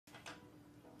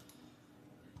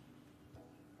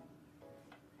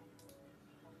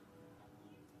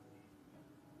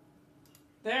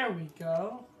There we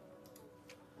go.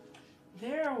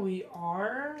 There we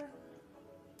are.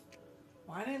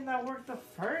 Why didn't that work the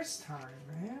first time,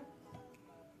 man?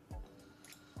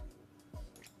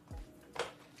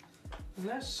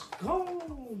 Let's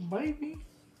go, baby.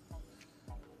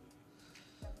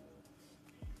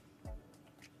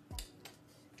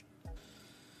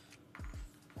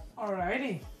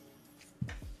 Alrighty.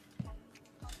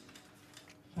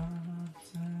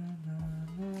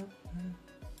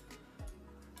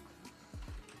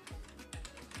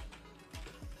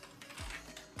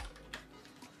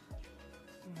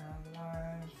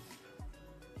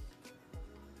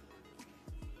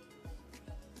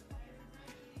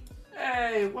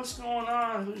 Hey, what's going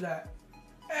on? Who's that?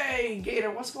 Hey,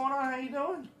 Gator, what's going on? How you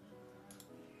doing?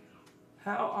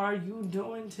 How are you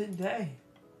doing today?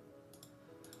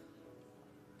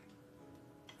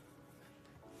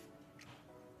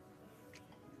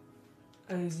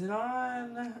 Is it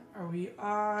on? Are we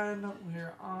on?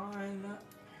 We're on.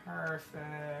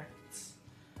 Perfect.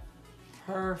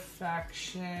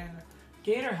 Perfection.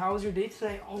 Gator, how was your day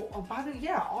today? Oh, by the way,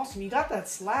 yeah, awesome. You got that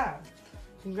slab.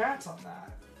 Congrats on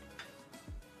that.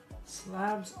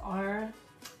 Slabs are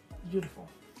beautiful.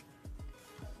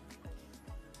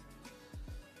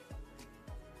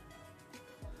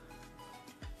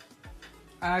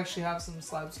 I actually have some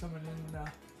slabs coming in a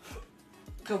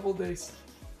couple days.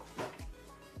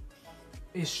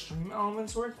 Is Stream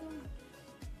Elements working?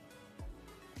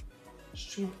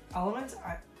 Stream Elements?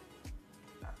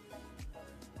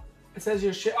 It says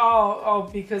your shit. Oh,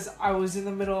 because I was in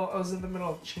the middle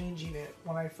of changing it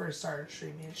when I first started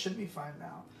streaming. It should be fine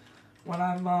now. When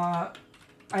I'm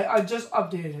I just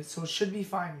updated it, so it should be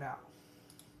fine now.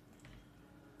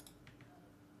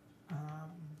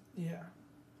 Yeah.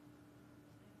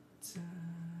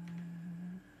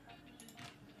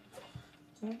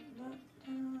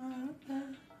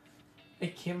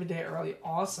 It came a day early.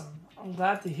 Awesome. I'm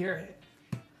glad to hear it.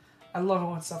 I love it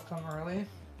when stuff comes early.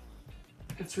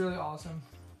 It's really awesome.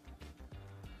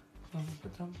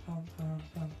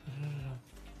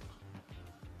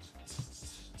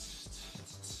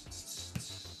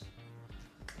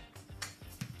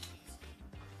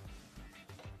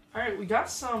 All right, we got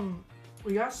some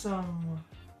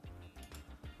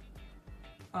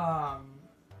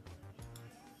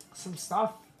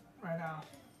stuff right now.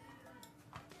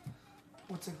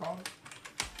 What's it called?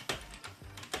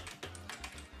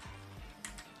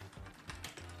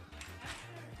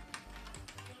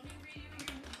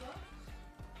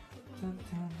 I'm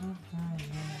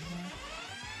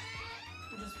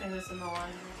just putting this in the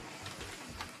laundry.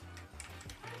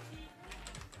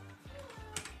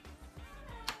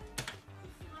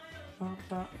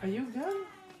 Are you good?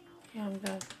 Yeah, I'm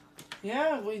good.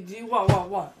 Yeah, we do. What?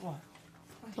 What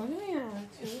do you mean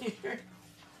attitude?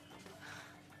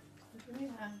 What do you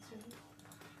mean attitude?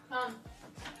 Oh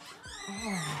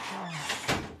my god.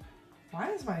 Why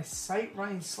is my site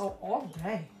running slow all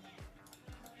day?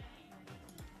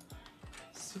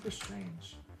 Super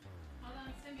strange. Hold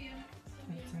on, Symbian.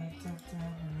 Let me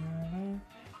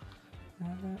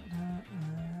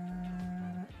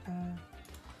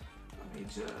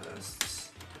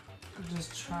I'm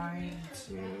just trying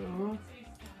to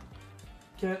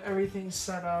get everything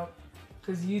set up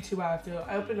because YouTube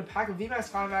I opened a pack of VMAX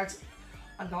Climax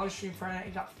on Dollar Stream Friday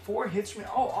and got 4 hits from it.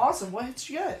 Oh, awesome! What hits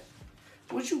you get?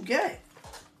 What'd you get?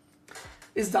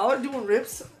 Is Dollar doing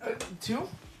rips too?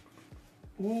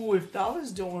 Ooh, if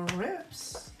Dollar's doing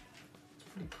rips,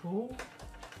 pretty cool.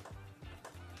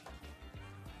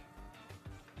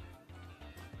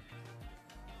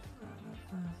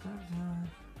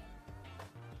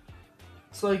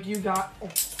 So like you got,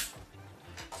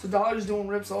 so Dollar's doing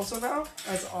rips also now?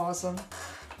 That's awesome.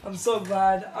 I'm so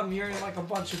glad I'm hearing like a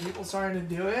bunch of people starting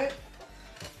to do it.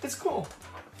 It's cool.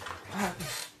 I'm happy.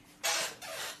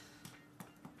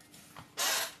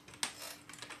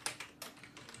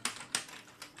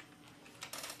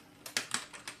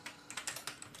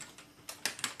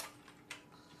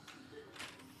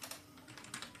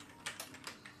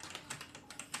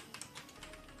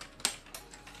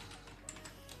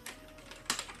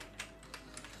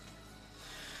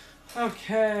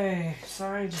 Okay,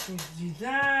 sorry, just need to do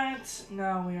that.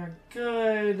 Now we are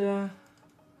good.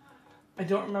 I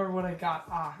don't remember what I got.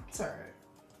 It's alright.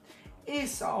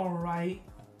 It's alright.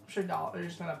 I'm sure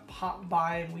Dollar's gonna pop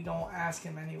by and we don't ask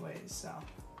him anyways, so.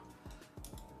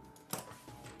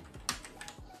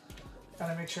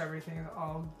 Gotta make sure everything is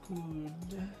all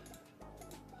good.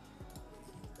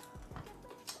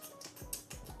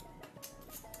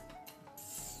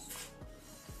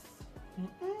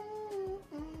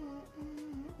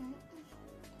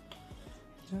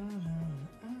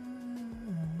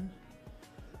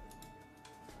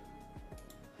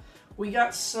 We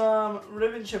got some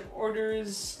ribbon chip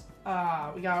orders.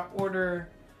 We got an order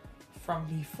from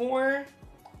before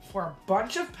for a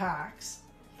bunch of packs.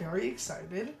 Very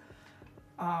excited.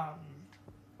 Let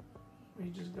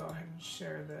me just go ahead and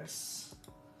share this.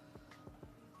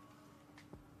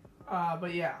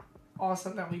 But yeah,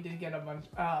 awesome that we did get a bunch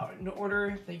an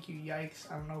order. Thank you,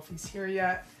 Yikes. I don't know if he's here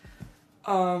yet.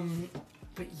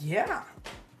 But yeah,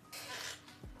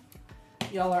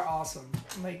 y'all are awesome.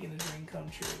 Making a dream come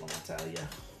true, let me tell you.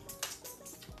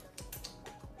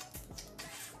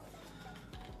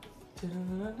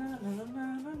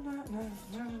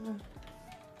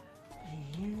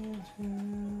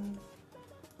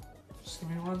 Just give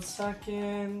me 1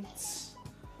 second.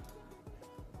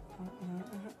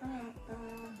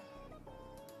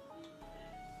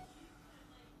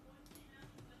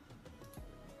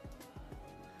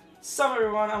 Sup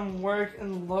everyone, I'm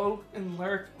in lurk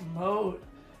mode.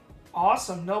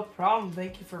 Awesome, no problem.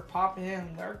 Thank you for popping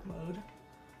in lurk mode.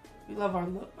 We love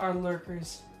our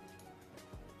lurkers.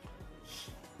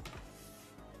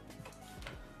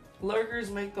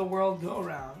 Lurkers make the world go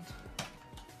round.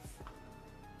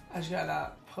 I just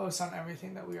gotta post on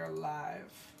everything that we are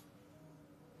live.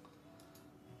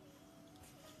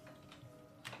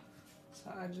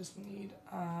 So I just need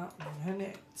a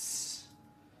minute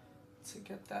to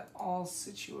get that all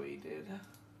situated.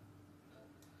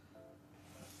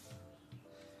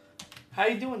 How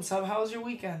you doing, Sub? How was your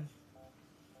weekend?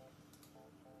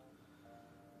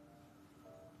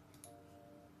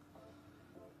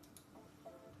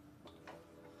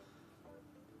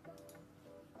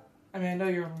 I mean, I know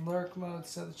you're in lurk mode,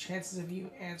 so the chances of you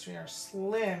answering are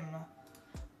slim.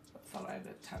 I thought I'd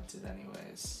attempt it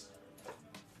anyways.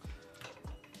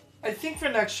 I think for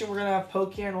next year we're gonna have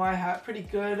Pokemon Y Hat pretty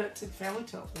good to family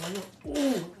to Lego.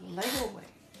 Ooh, Legoland.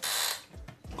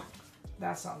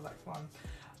 That sounds like fun.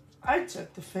 I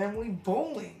took the family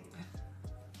bowling,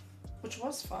 which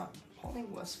was fun.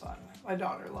 Bowling was fun. My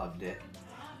daughter loved it.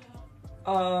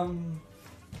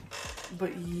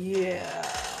 But yeah,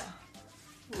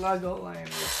 Legoland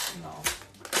is, you know,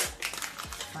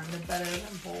 kind of better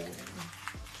than bowling.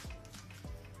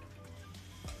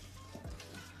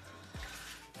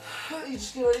 You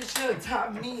just gotta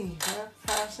top me, huh?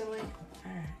 Personally.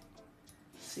 Alright.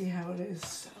 See how it is,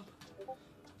 sub.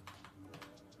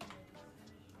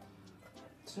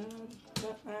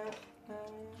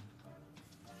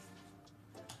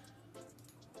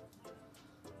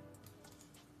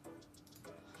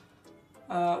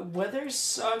 Weather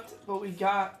sucked, but we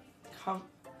got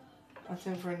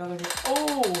nothing for another day.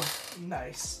 Oh,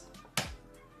 nice.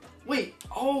 Wait,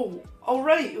 oh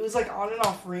right, it was like on and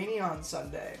off rainy on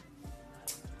Sunday.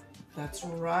 That's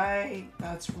right,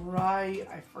 I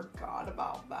forgot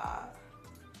about that.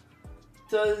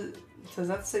 Does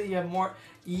that say you have more?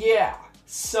 Yeah,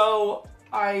 so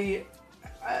I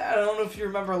don't know if you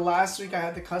remember last week I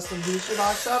had the custom booster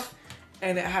box up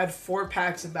and it had 4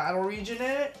 packs of Battle Region in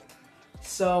it.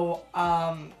 So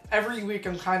every week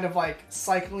I'm kind of like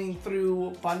cycling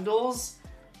through bundles,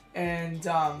 and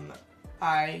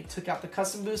I took out the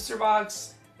custom booster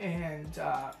box and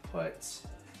put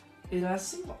it as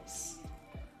singles.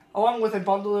 Along with I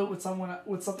bundled it with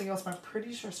something else. I'm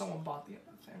pretty sure someone bought the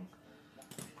other thing.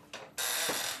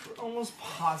 We're almost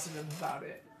positive about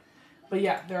it. But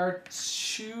yeah, there are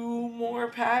 2 more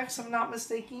packs, if I'm not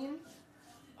mistaken,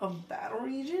 of Battle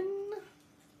Region.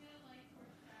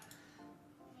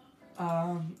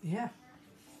 Yeah.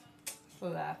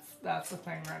 So that's the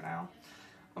thing right now.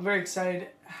 I'm very excited.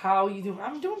 How you doing?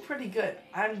 I'm doing pretty good.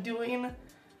 I'm doing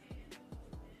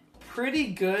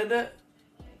pretty good,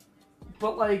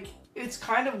 but like it's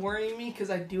kind of worrying me because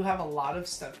I do have a lot of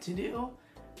stuff to do,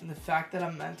 and the fact that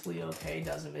I'm mentally okay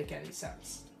doesn't make any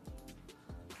sense.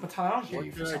 But I don't hear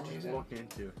you for some reason. What did I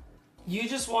just walk into? You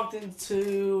just walked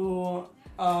into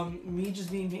me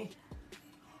just being me.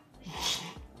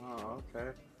 Oh,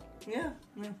 okay. Yeah.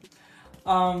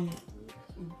 But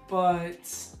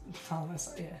oh, that's,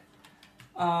 yeah.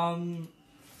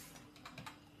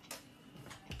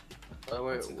 By the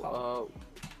way,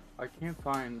 I can't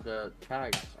find the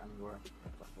tags anywhere.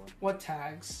 What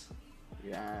tags?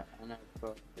 Yeah,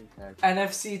 NFC tags.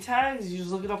 NFC tags? You just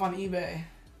look it up on eBay.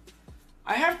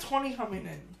 I have 20 coming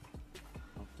in.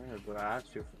 Okay, but I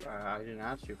asked you. I didn't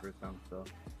ask you for some, so.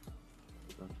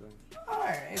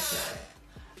 Alright, it's alright.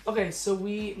 Okay, so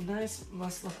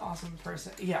must look awesome in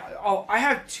person. Yeah. Oh, I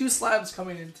have 2 slabs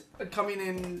coming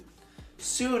in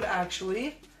soon.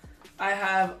 Actually, I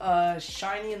have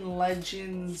Shining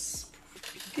Legends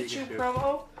Pikachu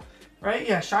promo, right?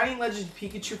 Yeah, Shining Legends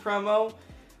Pikachu promo.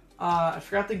 I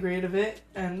forgot the grade of it,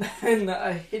 and then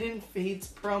a Hidden Fates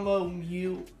promo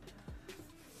Mew.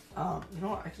 You know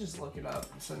what? I can just look it up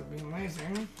instead of being lazy.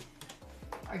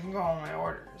 I can go on my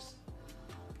orders.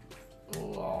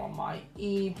 Oh, my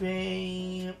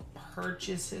eBay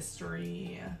purchase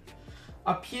history.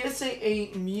 A PSA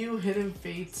 8 Mew Hidden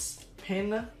Fates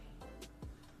pin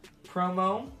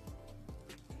promo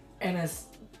and a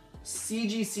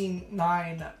CGC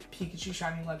 9 Pikachu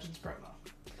Shining Legends promo.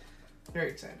 Very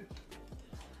excited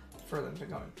for them to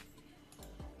go in.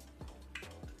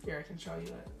 Here, I can show you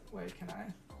it. Wait, can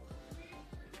I?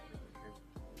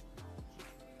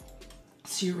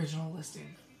 See original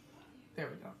listing. There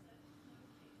we go.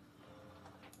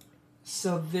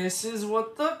 So this is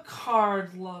what the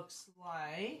card looks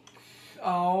like.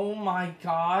 Oh my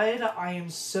god, I am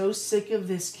so sick of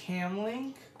this cam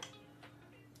link.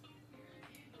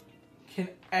 Can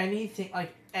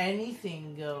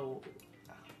anything go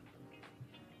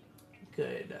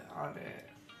good on it?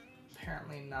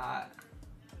 Apparently not.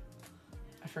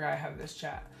 I forgot I have this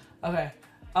chat. Okay.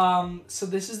 So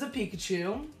this is the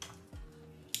Pikachu.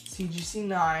 CGC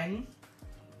 9.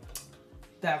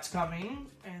 That's coming.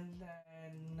 And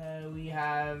then we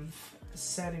have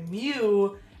set a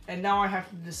Mew. And now I have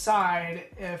to decide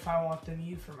if I want the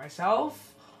Mew for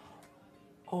myself.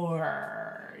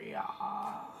 Or, yeah.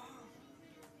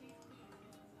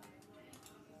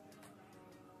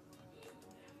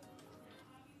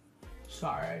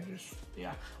 Sorry,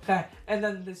 yeah. Okay, and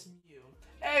then this Mew.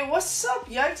 Hey, what's up,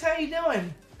 Yikes? How you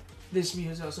doing? This Mew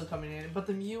is also coming in, but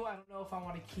the Mew, I don't know if I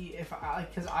want to keep,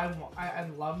 because I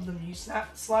love the Mew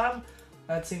Slab.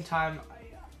 At the same time,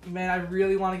 man, I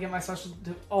really want to get my special.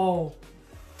 Oh,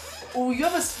 you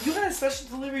got a special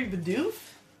delivery Bidoof?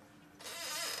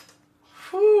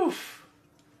 Whew.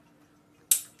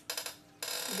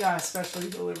 You got a special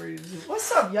delivery Bidoof.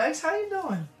 What's up, Yikes? How you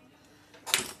doing?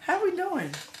 How we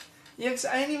doing? Yikes,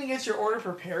 I didn't even get your order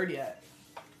prepared yet.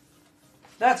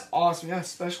 That's awesome. You got a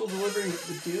special delivery with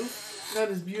Bidoof? That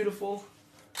is beautiful.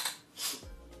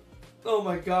 Oh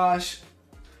my gosh.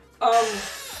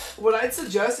 What I'd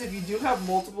suggest, if you do have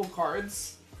multiple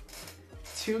cards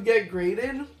to get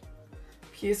graded,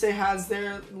 PSA has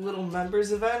their little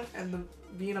members event, and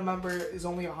being a member is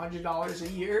only $100 a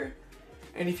year.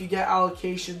 And if you get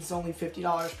allocations, it's only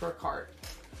 $50 per card.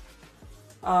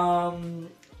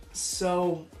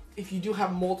 So if you do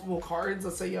have multiple cards,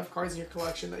 let's say you have cards in your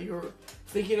collection that you're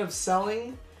thinking of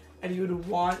selling and you would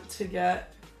want to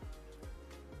get...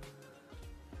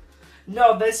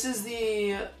 No, this is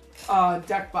the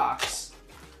deck box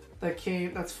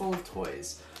that's full of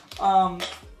toys.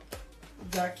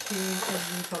 That came in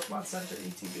the Pokemon Center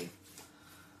ETB.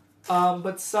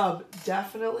 But sub,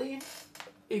 definitely,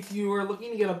 if you are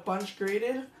looking to get a bunch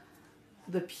graded,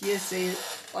 the PSA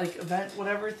like event,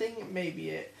 whatever thing, it may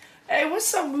be it. Hey,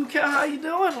 what's up, Muka? How you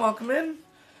doing? Welcome in.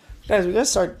 Guys, we gotta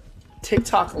start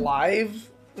TikTok live.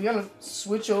 We gotta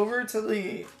switch over to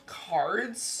the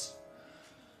cards.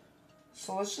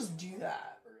 So let's just do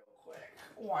that real quick.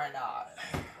 Why not?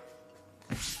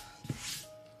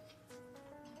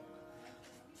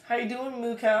 How you doing,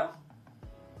 Muka?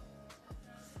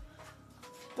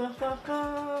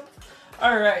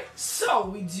 Alright,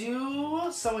 so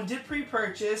someone did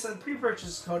pre-purchase, and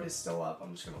pre-purchase code is still up.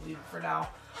 I'm just gonna leave it for now.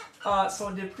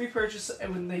 Someone did pre-purchase,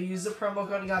 and when they used the promo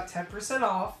code and got 10%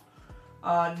 off.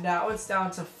 Now it's down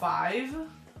to 5.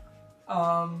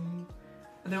 And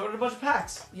they ordered a bunch of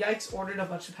packs. Yikes ordered a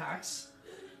bunch of packs.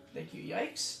 Thank you,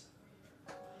 Yikes.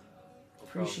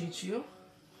 Appreciate you.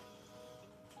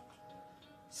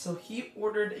 So he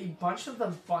ordered a bunch of the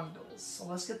bundles. So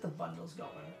let's get the bundles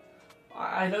going.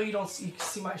 I know you can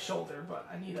see my shoulder, but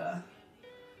I need a...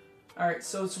 Alright,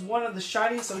 so it's one of the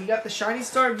shiny... So we got the Shiny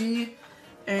Star V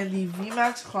and the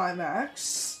VMAX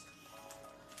Climax.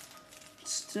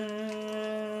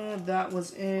 That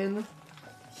was in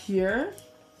here.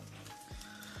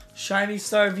 Shiny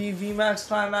Star V, VMAX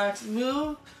Climax.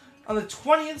 Move on the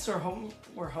 20th, so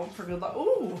we're home for good luck.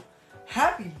 Ooh!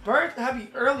 Happy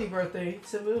early birthday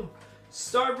to Moo.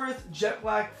 Starbirth, Jet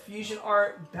Black, Fusion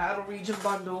Art, Battle Region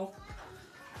Bundle.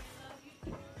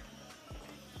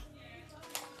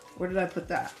 Where did I put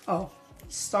that? Oh,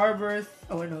 Starbirth.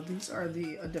 Oh wait, no, these are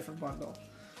a different bundle.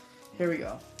 Here we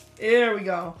go. Here we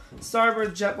go.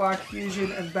 Starbirth, Jet Black,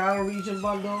 Fusion, and Battle Region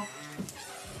Bundle.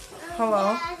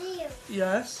 Hello. Daddy,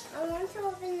 yes. I want to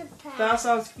open the pack. Fast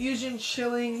House Fusion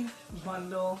Chilling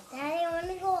Bundle. Daddy, I want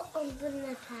to go open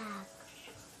the pack.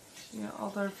 Yeah, all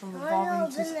that from I Evolving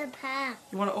want to to... open the pack.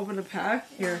 You want to open a pack?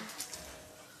 Here.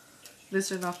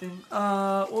 This or nothing.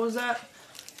 What was that?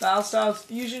 Battle Styles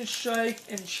Fusion Strike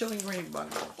and Chilling Rain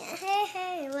Bundle.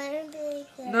 Hey, let me do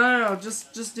it. No,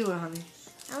 just do it, honey.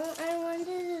 I wanted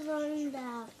to run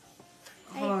that.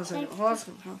 Hold on a second. Hold on a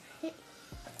second.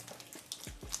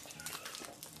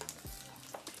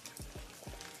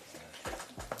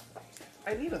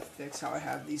 I need to fix how I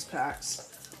have these packs.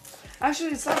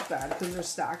 Actually, it's not bad because they're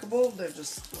stackable. They're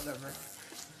just whatever.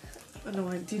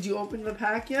 Annoying. Did you open the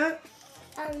pack yet?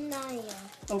 Not yet.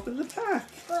 Open the pack.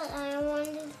 But I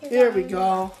wanted to. Here we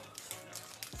go.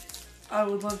 I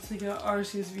would love to get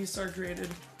Arceus V-Star graded.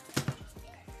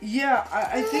 Yeah,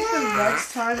 I think the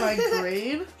next time I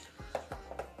grade,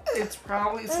 it's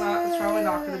probably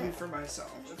not gonna be for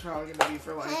myself. It's probably gonna be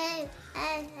for like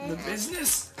the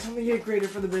business. I'm gonna get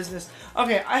graded for the business.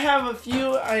 Okay, I have a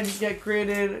few. I get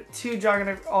graded. 2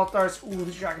 Dragonite Altars. Ooh,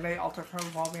 the Dragonite Altar from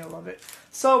Evolving. I love it.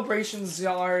 Celebration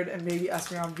Zard and maybe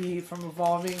Espeon V from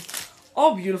Evolving.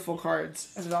 All beautiful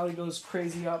cards. And Value goes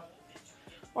crazy up.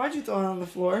 Why'd you throw it on the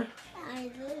floor? I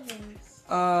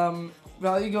didn't.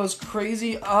 Value goes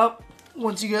crazy up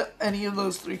once you get any of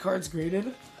those 3 cards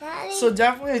graded. Daddy, So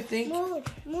definitely, I think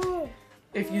move.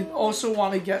 if you also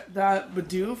want to get that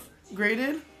Bidoof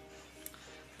graded,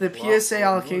 the Wow, PSA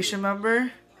allocation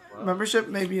membership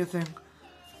may be a thing.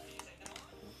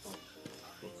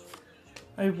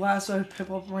 I blast a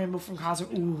Piplup Rainbow from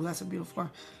Cosmic. Ooh, that's a beautiful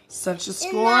card. Such a It's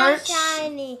not Scorch.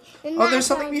 shiny. It's Oh, not there's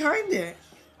something shiny. behind it.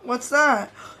 What's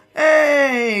that?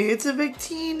 Hey, it's a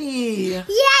Victini. Yeah,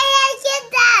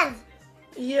 get that.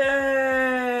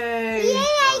 Yay!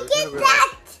 Yeah, get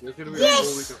that. There's gonna be Yes. a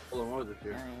whole week of full mode this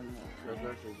year. That's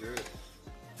actually great.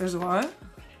 There's what?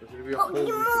 There's gonna be a whole week of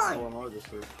Pokemon. full mode this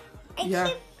year. I Yeah.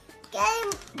 keep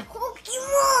getting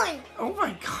Pokemon. Oh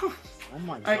my god. Oh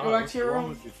my Alright, god, go back what's to your wrong room.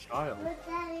 with your child? But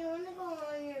Daddy, you want to go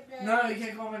on your bed? No, you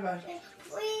can't go on my bed.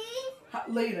 Please?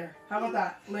 Later. How about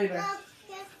that? Later.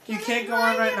 No, You can can't I go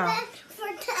on right your now. bed For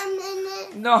 10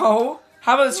 minutes. No.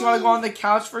 How about this? You want to go on the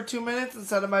couch for 2 minutes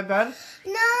instead of my bed?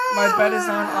 No. My bed is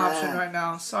not an option right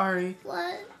now. Sorry.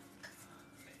 What?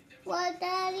 What,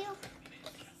 Daddy?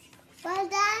 What,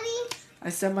 Daddy? I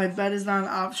said my bed is not an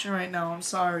option right now. I'm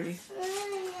sorry.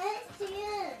 Yes,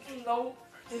 yes. No,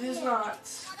 it is not.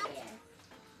 Yes.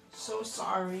 So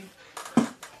sorry. I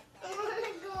want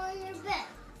to go on your bed.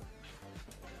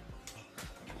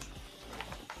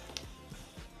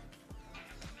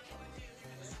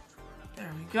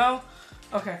 There we go.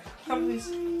 Okay, come please.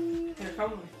 Here,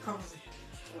 come with me. Come with me.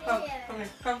 Come here.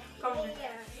 Come with me.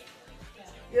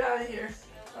 Get out of here.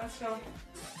 Let's go. You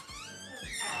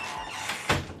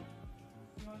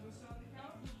want to go sit on the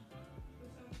couch? Go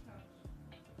sit on the couch.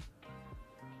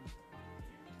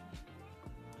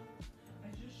 I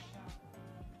just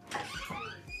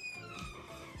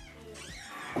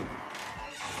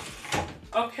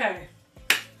showered. Okay.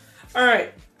 All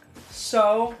right.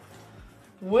 So,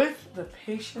 with the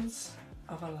patience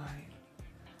of a lion,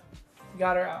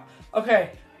 got her out.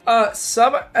 Okay.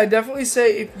 I definitely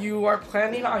say if you are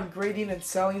planning on grading and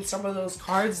selling some of those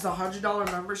cards, the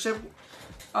 $100 membership,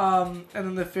 and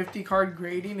then the 50 card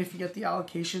grading, if you get the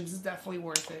allocations, is definitely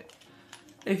worth it.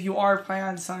 If you are planning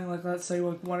on selling, like, let's say,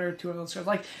 like 1 or 2 of those cards,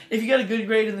 like if you get a good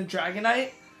grade in the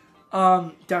Dragonite,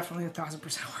 definitely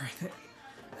 1000% worth it.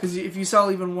 Because if you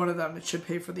sell even 1 of them, it should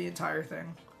pay for the entire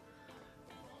thing.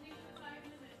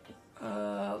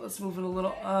 Let's move it a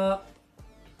little up.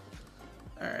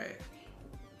 All right.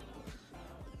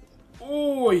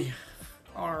 Oi.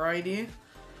 Alrighty.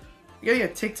 You gotta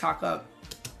get TikTok up.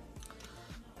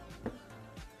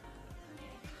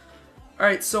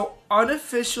 Alright, so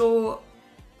unofficial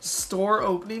store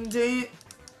opening date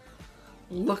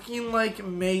looking like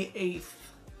May 8th.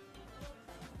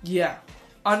 Yeah,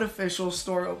 unofficial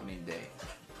store opening date.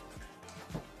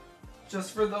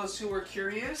 Just for those who are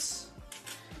curious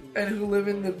and who live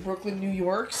in the Brooklyn, New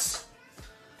Yorks.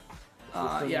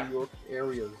 Yeah. New York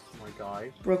areas, my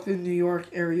guy. Brooklyn, New York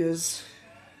areas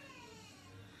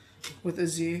with a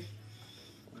Z.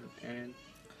 And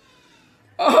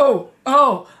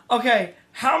Oh, okay.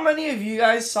 How many of you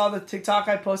guys saw the TikTok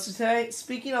I posted today?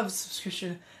 Speaking of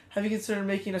subscription, have you considered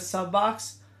making a sub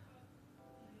box?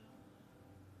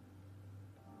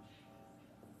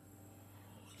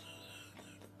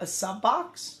 A sub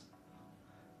box?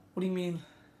 What do you mean?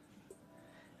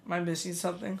 Am I missing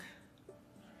something?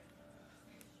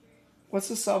 What's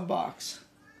a sub box?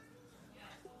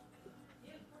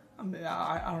 I mean,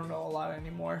 I don't know a lot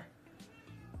anymore.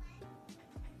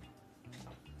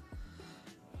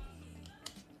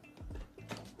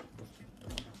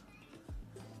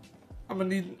 I'm gonna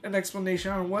need an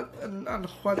explanation on what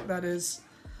that is,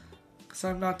 because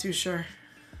I'm not too sure.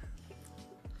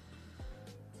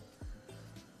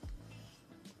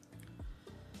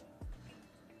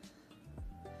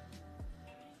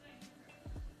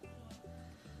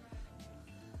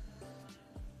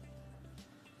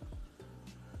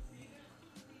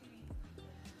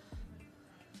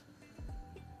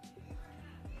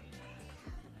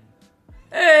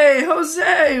 Hey,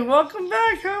 Jose, welcome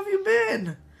back. How have you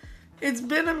been? It's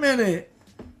been a minute.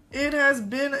 It has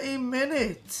been a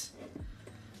minute.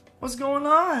 What's going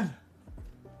on?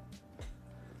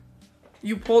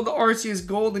 You pulled the Arceus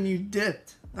Gold and you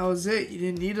dipped. That was it. You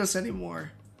didn't need us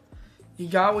anymore. You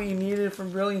got what you needed from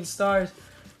Brilliant Stars.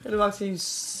 Hit a box and you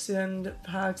send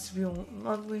packs to people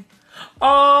monthly.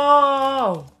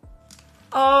 Oh!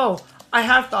 Oh! I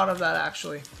have thought of that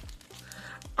actually.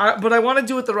 But I want to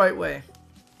do it the right way.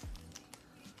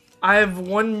 I have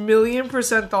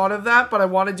 1,000,000% thought of that, but I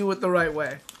want to do it the right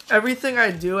way. Everything I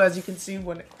do, as you can see,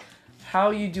 how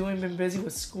you doing? Been busy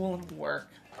with school and work.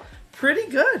 Pretty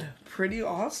good. Pretty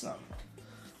awesome.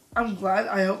 I'm glad.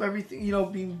 I hope everything, you know,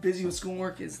 being busy with school and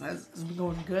work has been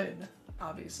going good,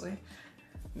 obviously.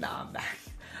 Nah, I'm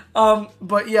back.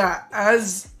 But yeah,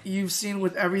 as you've seen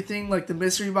with everything, like the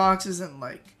mystery boxes and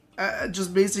like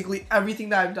just basically everything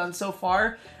that I've done so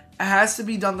far, it has to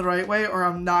be done the right way, or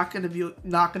I'm not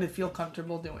gonna feel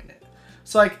comfortable doing it.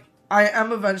 So like, I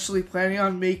am eventually planning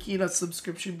on making a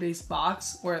subscription-based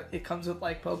box where it comes with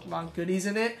like Pokemon goodies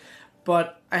in it,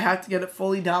 but I have to get it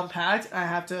fully down packed. I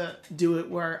have to do it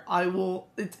where I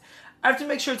have to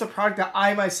make sure it's a product that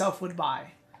I myself would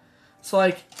buy. So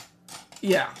like,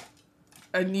 yeah,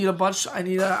 I'm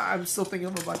still thinking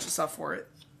of a bunch of stuff for it.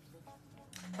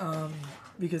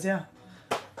 Because yeah,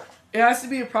 it has to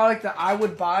be a product that I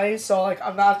would buy. So like,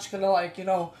 I'm not just gonna like, you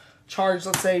know, charge,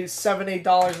 let's say $7,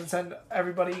 $8 and send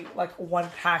everybody like one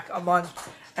pack a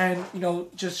month and, you know,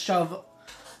 just shove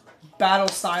battle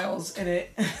styles in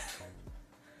it.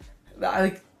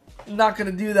 I'm not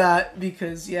gonna do that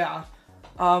because yeah,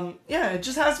 it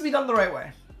just has to be done the right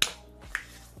way.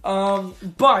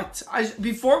 But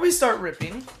before we start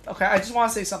ripping, okay, I just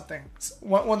want to say something.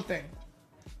 One thing.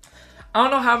 I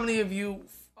don't know how many of you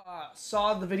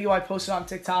saw the video I posted on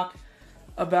TikTok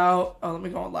about. Oh, let me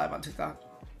go on live on TikTok.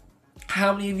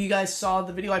 How many of you guys saw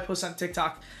the video I posted on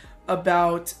TikTok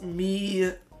about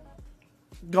me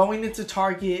going into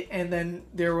Target and then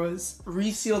there was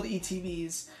resealed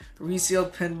ETBs,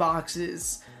 resealed pin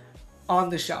boxes on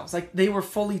the shelves? Like, they were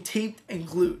fully taped and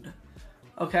glued.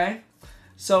 Okay?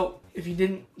 So if you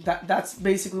didn't, that's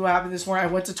basically what happened this morning.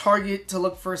 I went to Target to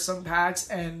look for some packs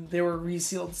and they were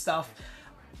resealed stuff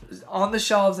on the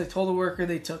shelves. I told the worker,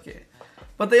 they took it.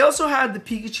 But they also had the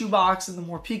Pikachu box and the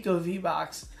Morpeko V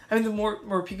box. I mean the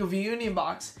Morpeko V Union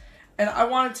box. And I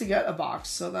wanted to get a box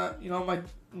so that, you know,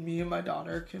 me and my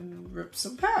daughter can rip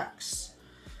some packs.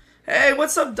 Hey,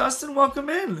 what's up, Dustin? Welcome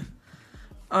in.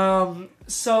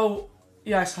 So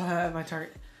yeah, I saw that at my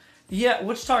Target. Yeah,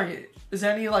 which Target? Is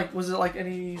there any, like, was it like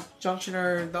any Junction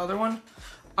or the other one?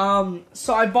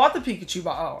 So I bought the Pikachu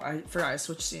box. Oh, I forgot I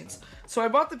switched scenes. So I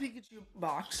bought the Pikachu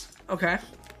box, okay?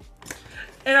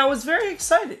 And I was very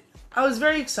excited.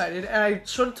 And I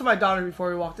showed it to my daughter before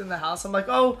we walked in the house. I'm like,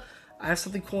 oh, I have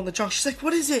something cool in the trunk. She's like,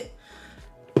 what is it?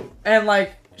 And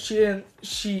like, okay,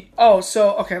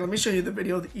 let me show you the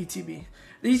video of the ETB.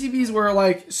 The ETBs were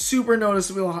like super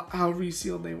noticeable how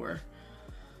resealed they were.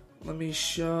 Let me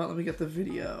get the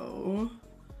video.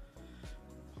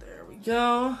 There we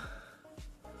go.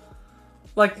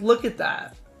 Like, look at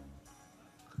that.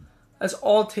 That's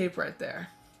all tape right there.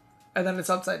 And then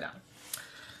it's upside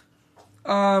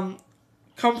down.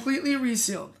 Completely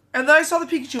resealed. And then I saw the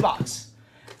Pikachu box.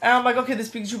 And I'm like, okay, this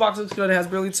Pikachu box looks good. It has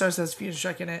Brilliant Stars, it has Fusion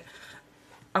Strike in it.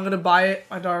 I'm gonna buy it.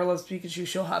 My daughter loves Pikachu.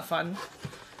 She'll have fun.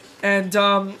 And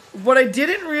what I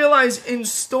didn't realize in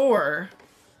store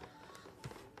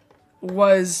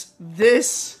was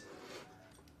this.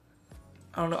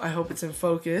 I don't know. I hope it's in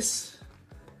focus.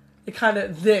 It kind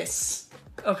of this.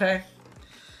 Okay.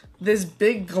 This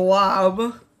big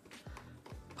glob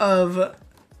of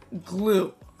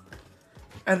glue.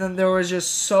 And then there was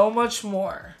just so much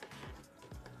more.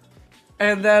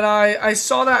 And then I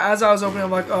saw that as I was opening.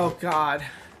 I'm like, oh God.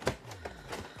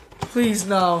 Please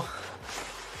no.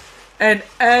 And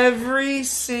every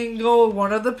single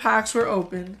one of the packs were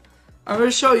open. I'm going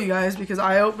to show you guys because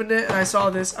I opened it and I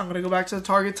saw this. I'm going to go back to the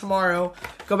Target tomorrow.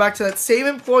 Go back to that same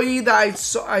employee that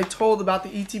I told about the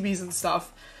ETBs and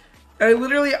stuff. And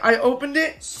I opened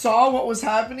it, saw what was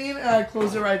happening, and I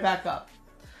closed it right back up.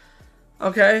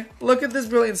 Okay? Look at this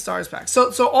Brilliant Stars pack.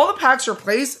 So all the packs are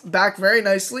placed back very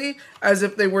nicely as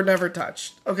if they were never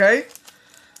touched. Okay?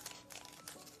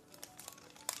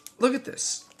 Look at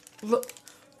this. Look.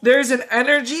 There's an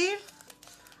energy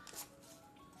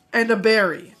and a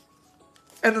berry.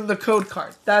 And then the code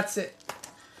card. That's it.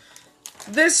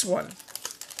 This one.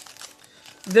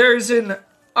 There's a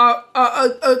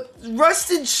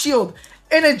rusted shield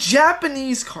and a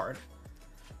Japanese card.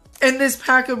 And this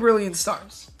pack of Brilliant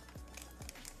Stars.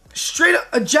 Straight up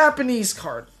a Japanese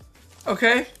card.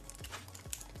 Okay?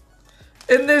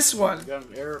 in this one. You got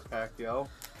an error pack, yo.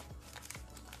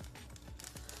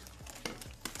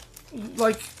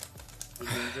 Like, Did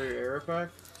you enjoy your error pack?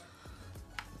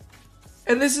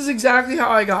 and this is exactly how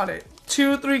I got it.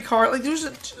 2, 3 cards. Like, there's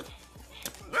a...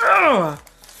 Ugh.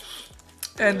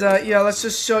 And, yeah, let's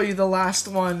just show you the last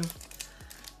one.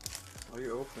 Oh,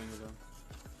 you're opening them.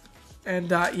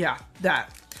 And, yeah,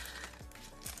 that.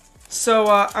 So,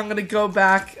 I'm going to go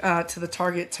back to the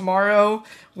Target tomorrow,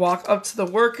 walk up to the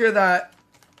worker that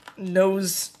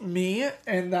knows me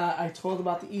and that I told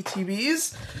about the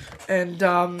ETBs. And,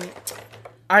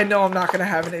 I know I'm not going to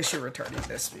have an issue returning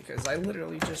this because I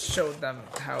literally just showed them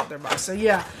how their box. So,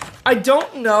 yeah, I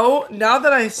don't know. Now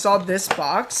that I saw this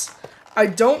box, I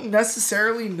don't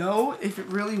necessarily know if it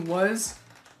really was,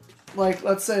 like,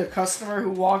 let's say a customer who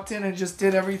walked in and just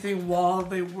did everything while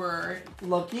they were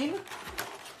looking.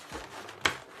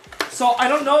 So, I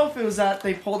don't know if it was that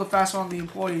they pulled a fast one on the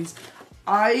employees.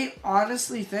 I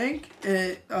honestly think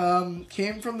it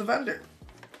came from the vendor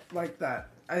like that.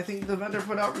 I think the vendor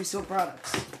put out resealed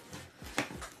products.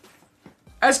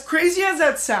 As crazy as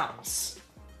that sounds,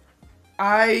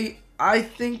 I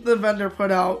think the vendor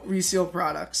put out resealed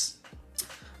products.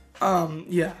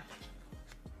 Yeah.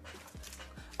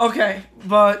 Okay,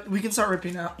 but we can start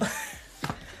ripping now.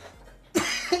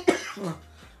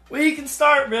 We can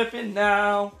start ripping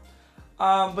now.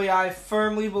 But yeah, I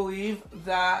firmly believe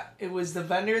that it was the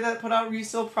vendor that put out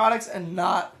resealed products and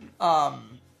not,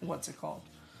 what's it called?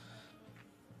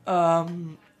 I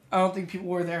don't think people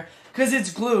were there. Because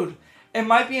it's glued. It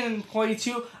might be an employee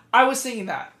too. I was thinking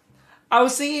that. I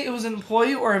was thinking it was an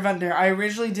employee or a vendor. I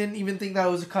originally didn't even think that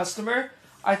it was a customer.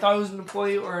 I thought it was an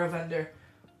employee or a vendor.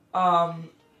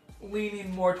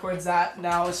 Leaning more towards that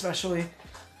now, especially.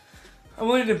 I'm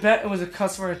willing to bet it was a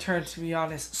customer return, to be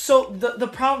honest. So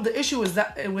the issue is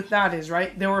that with that is,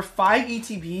 right, there were 5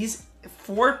 ETBs,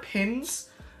 4 pins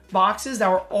boxes that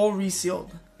were all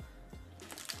resealed.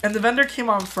 And the vendor came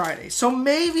on Friday. So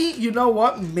maybe, you know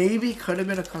what? Maybe could have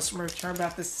been a customer return, but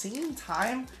at the same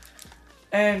time,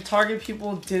 and Target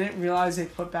people didn't realize they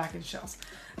put back in shelves.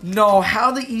 No,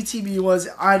 how the ETB was,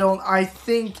 I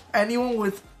think anyone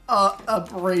with a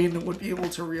brain would be able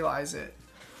to realize it.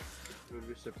 Would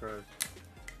be surprised.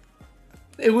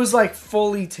 It was like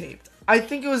fully taped. I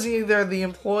think it was either the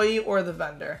employee or the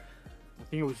vendor. I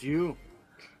think it was you.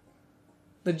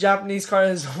 The Japanese card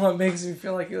is what makes me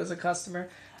feel like it was a customer.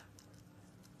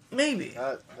 Maybe.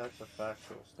 That's a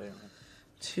factual statement.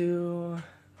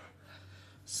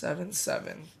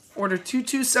 277. Ordered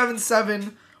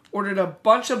 2277. Ordered a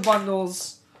bunch of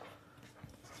bundles.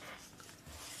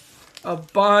 A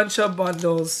bunch of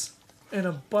bundles. And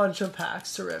a bunch of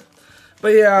packs to rip.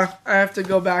 But yeah, I have to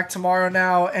go back tomorrow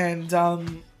now and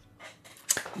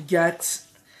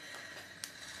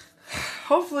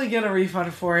hopefully get a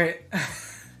refund for it.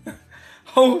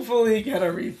 Hopefully get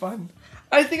a refund.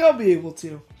 I think I'll be able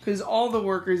to, because all the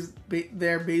workers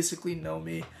there basically know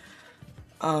me.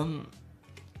 And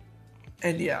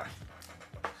yeah.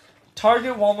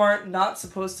 Target, Walmart, not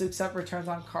supposed to accept returns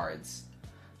on cards.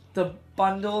 The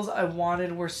bundles I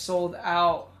wanted were sold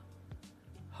out.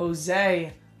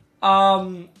 Jose.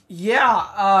 Yikes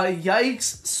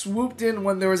swooped in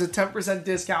when there was a 10%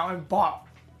 discount and bought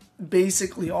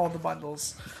basically all the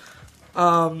bundles.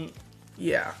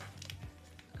 Yeah.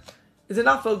 Is it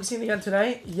not focusing again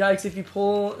today? Yikes, if you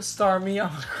pull Star Me, I'm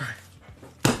gonna cry.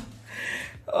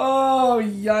 Oh,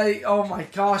 yikes. Oh my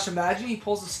gosh, imagine he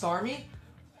pulls a Star Me.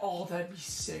 Oh, that'd be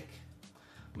sick.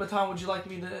 Matan, would you like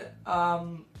me to,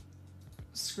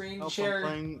 screen share?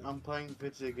 I'm playing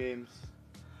video games.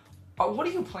 What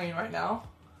are you playing right now?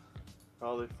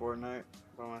 Probably Fortnite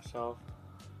by myself.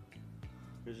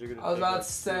 I was about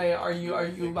to say, are you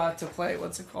about to play?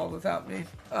 What's it called without me?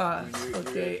 You're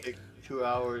gonna take 2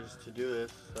 hours to do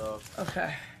this, so.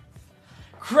 Okay.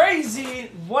 Crazy!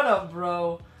 What up,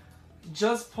 bro?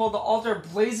 Just pulled the altar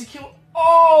Blaziken.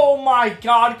 Oh my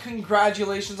god!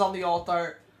 Congratulations on the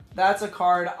altar. That's a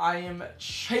card I am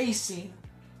chasing.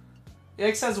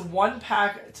 It says 1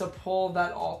 pack to pull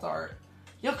that altar.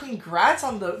 Yo, congrats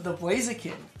on the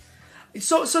Blaziken.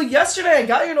 So yesterday I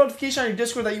got your notification on your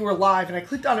Discord that you were live, and I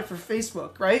clicked on it for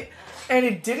Facebook, right? And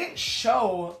it didn't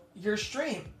show your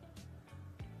stream.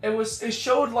 It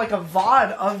showed like a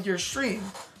VOD of your stream.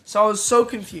 So I was so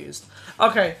confused.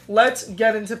 Okay, let's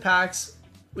get into packs.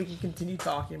 We can continue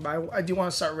talking, but I do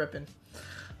want to start ripping.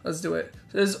 Let's do it.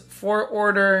 This is for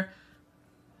order.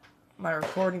 My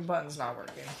recording button's not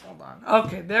working. Hold on.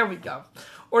 Okay, there we go.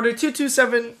 Order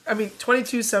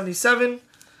 2277.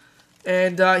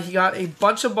 And he got a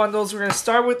bunch of bundles. We're going to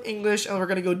start with English, and we're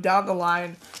going to go down the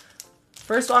line.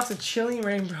 First box of Chilling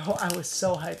Reign, bro. I was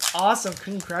so hyped. Awesome.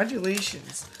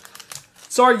 Congratulations.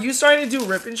 So are you starting to do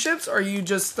rip and ships, or are you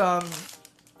just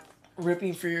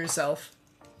ripping for yourself?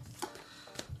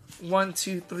 1,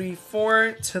 2, 3,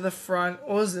 4 to the front.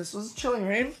 What was this? Was it Chilling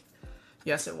Reign?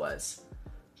 Yes, it was.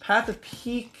 Path of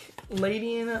Peak,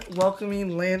 Ladian,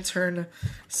 Welcoming Lantern,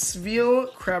 Sveal,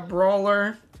 Crab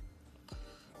Brawler.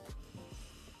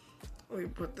 Let me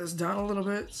put this down a little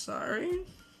bit. Sorry.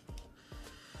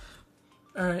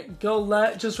 Alright,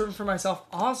 Golett, just ripping for myself.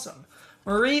 Awesome.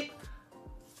 Mareep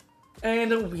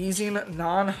and Wheezing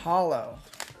non-hollow.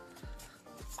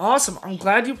 Awesome. I'm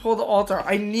glad you pulled the alt art.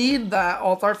 I need that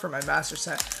alt art for my master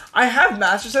set. I have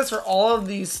master sets for all of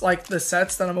these, like the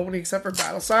sets that I'm opening except for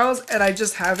Battle Styles, and I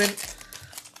just haven't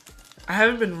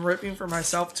been ripping for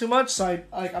myself too much, so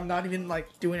I'm not even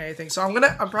like doing anything. So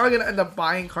I'm probably gonna end up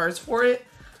buying cards for it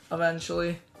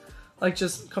eventually. Like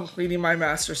just completing my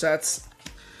master sets.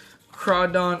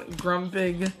 Crawdon,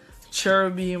 Grumpig,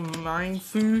 Cherubi,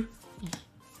 Mindfu,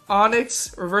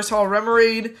 Onyx, Reverse Hall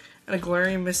Remoraid, and a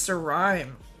Galarian Mr.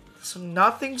 Rhyme. So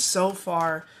nothing so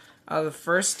far out of the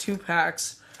first 2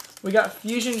 packs. We got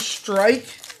Fusion Strike.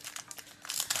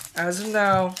 As of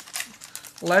now,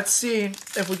 let's see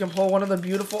if we can pull one of the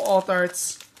beautiful alt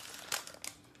arts.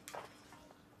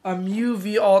 A Mew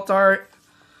V alt art.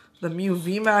 The Mew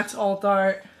VMAX alt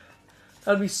art.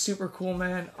 That'd be super cool,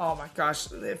 man. Oh my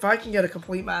gosh. If I can get a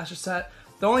complete master set.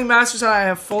 The only master set I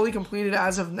have fully completed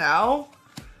as of now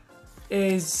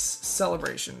is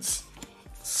Celebrations.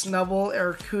 Snubble,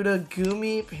 Arrokuda,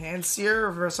 Gumi, Pansear,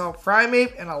 Reversal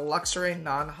Primeape, and a Luxray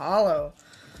non-hollow.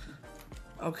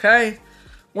 Okay.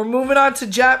 We're moving on to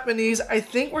Japanese. I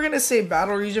think we're going to say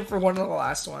Battle Region for one of the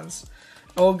last ones.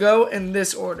 I will go in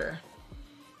this order.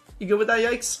 You good with that,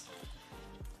 Yikes?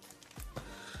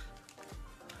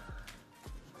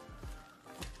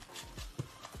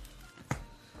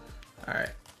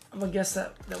 Alright. I'm going to guess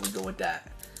that we go with that.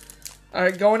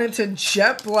 Alright, going into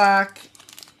Jet Black.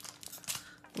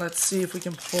 Let's see if we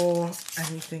can pull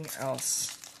anything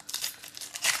else.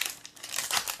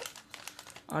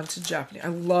 On to Japanese. I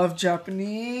love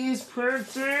Japanese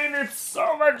printing. It's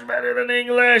so much better than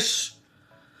English.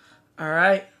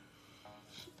 Alright.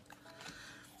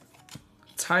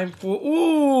 Time pool.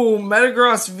 Ooh,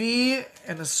 Metagross V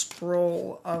and a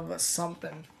scroll of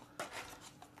something.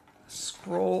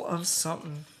 Scroll of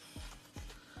something.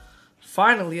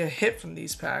 Finally, a hit from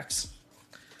these packs.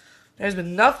 There's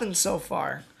been nothing so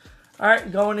far.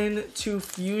 Alright, going into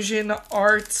Fusion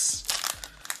Arts.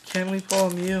 Can we pull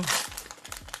a Mew?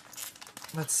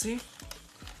 Let's see.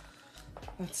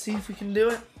 Let's see if we can do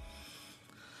it.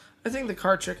 I think the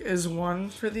card trick is 1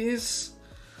 for these.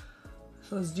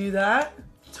 So let's do that.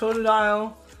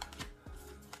 Totodile.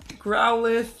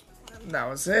 Growlithe. That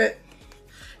was it.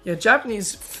 Yeah,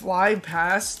 Japanese fly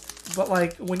past, but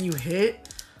like when you hit,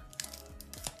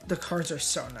 the cards are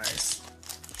so nice.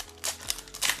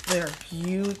 They're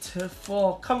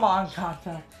beautiful. Come on, God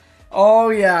Pack. Oh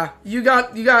yeah, you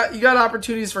got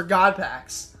opportunities for God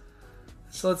Packs.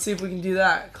 So let's see if we can do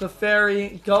that.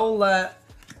 Clefairy, Golett,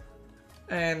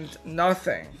 and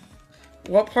nothing.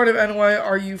 What part of NY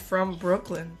are you from?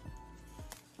 Brooklyn.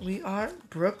 We are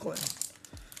Brooklyn.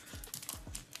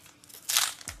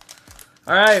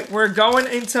 Alright, we're going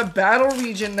into Battle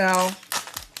Region now.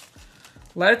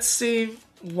 Let's see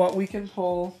what we can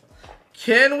pull.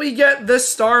 Can we get the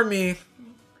Starmie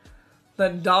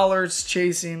that Dollar's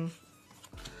chasing?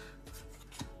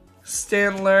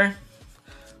 Standler,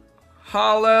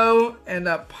 Hollow, and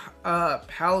a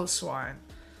Paloswine.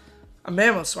 A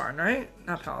Mamoswine, right?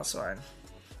 Not Paloswine.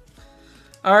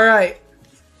 Alright.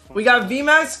 We got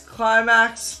VMAX,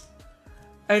 Climax,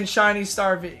 and Shiny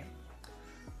Star V.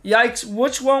 Yikes,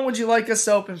 which one would you like us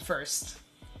to open first?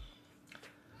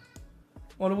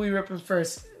 What are we ripping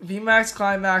first? VMAX,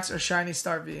 Climax, or Shiny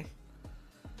Star V?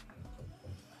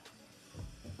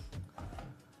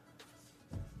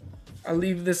 I'll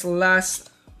leave this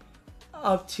last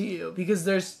up to you because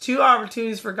there's 2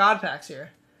 opportunities for God Packs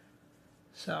here.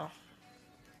 So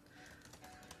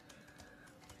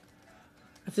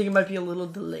I think it might be a little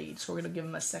delayed, so we're gonna give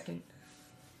him a second.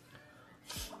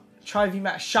 Try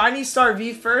VMAX. Shiny Star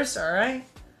V first, alright?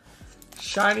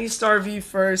 Shiny Star V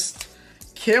first.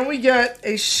 Can we get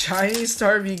a Shiny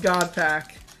Star V God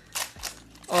Pack?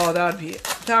 Oh,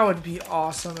 that would be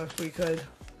awesome if we could.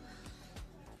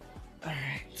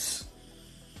 Alright.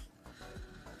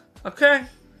 Okay.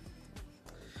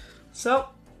 So,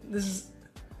 this is...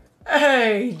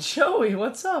 Hey, Joey,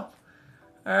 what's up?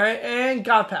 Alright, and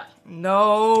God Pack.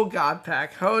 No God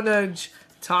Pack. Honedge,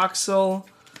 Toxel,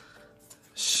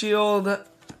 Shield,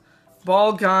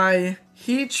 Ball Guy,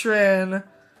 Heatran,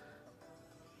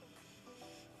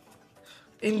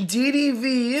 Indeedee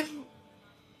V,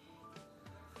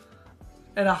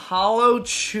 and a Hollow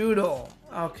Choodle.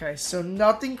 Okay, so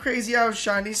nothing crazy out of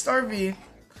Shiny Star V.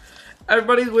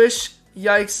 Everybody wish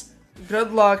Yikes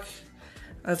good luck.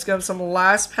 Let's get him some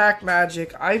last pack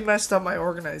magic. I messed up my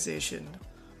organization.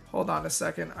 Hold on a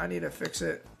second. I need to fix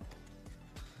it.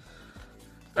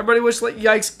 Everybody wish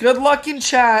Yikes good luck in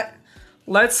chat.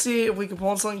 Let's see if we can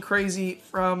pull something crazy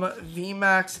from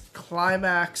VMAX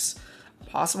Climax.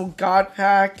 Possible God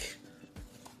Pack.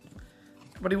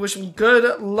 Everybody wish him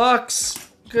good lucks.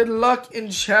 Good luck in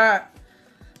chat.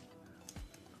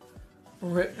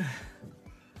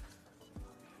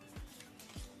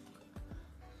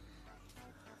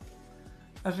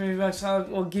 After VMAX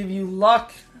will give you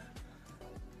luck.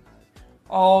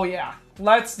 Oh yeah.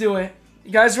 Let's do it.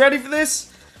 You guys ready for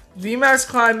this? VMAX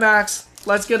Climax.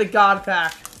 Let's get a God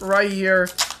Pack right here,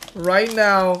 right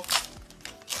now.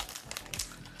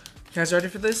 You guys ready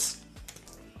for this?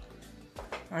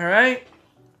 Alright.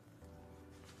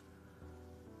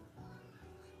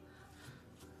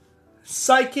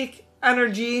 Psychic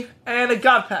Energy and a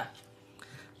God Pack.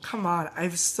 Come on,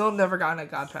 I've still never gotten a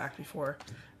God Pack before.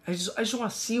 I just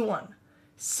want to see one.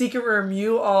 Secret Rare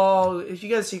Mew. Oh, if you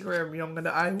get a Secret Rare Mew,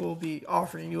 I will be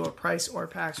offering you a price or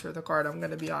packs for the card. I'm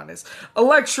gonna be honest.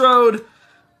 Electrode,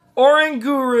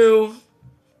 Oranguru,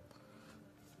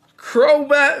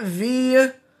 Crobat V,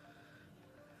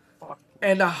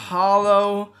 and a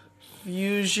Hollow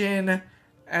Fusion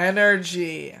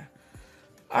Energy.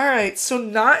 All right, so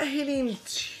not hitting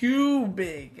too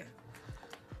big.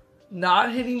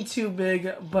 Not hitting too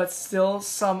big, but still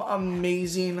some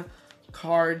amazing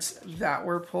cards that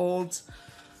were pulled.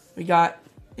 We got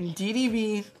Indeedee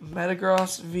V,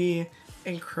 Metagross V,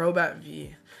 and Crobat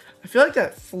V. I feel like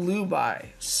that flew by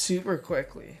super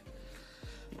quickly.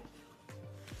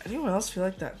 Anyone else feel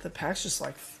like that the packs just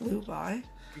like flew by?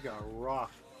 You got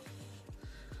rocked.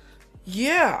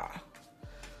 Yeah.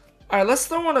 Alright, let's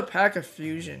throw on a pack of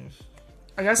Fusion.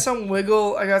 I got some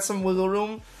wiggle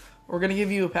room. We're gonna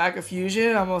give you a pack of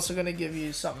Fusion. I'm also gonna give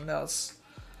you something else.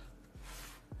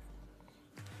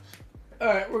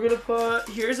 Alright, we're gonna put,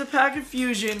 here's a pack of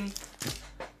Fusion.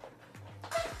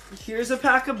 Here's a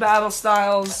pack of Battle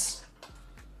Styles.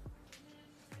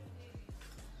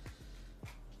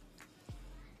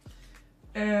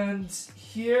 And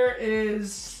here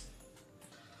is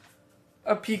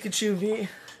a Pikachu V.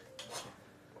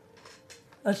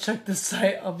 Let's check the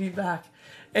site. I'll be back.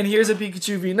 And here's a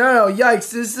Pikachu V. No,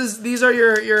 yikes. These are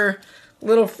your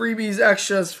little freebies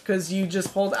extras because you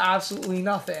just pulled absolutely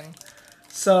nothing.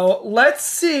 So let's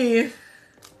see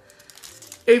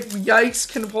if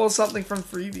Yikes can pull something from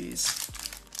freebies.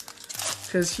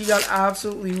 Because he got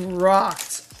absolutely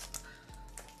rocked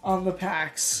on the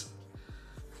packs.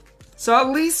 So at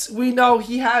least we know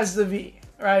he has the V,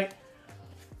 right?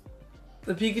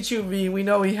 The Pikachu V, we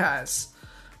know he has.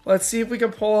 Let's see if we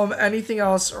can pull him anything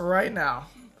else right now.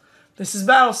 This is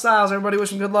Battle Styles. Everybody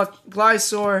wish him good luck.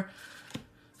 Glysaur,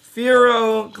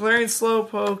 Fearow, Galarian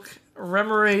Slowpoke,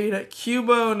 Remoraid,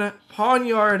 Cubone,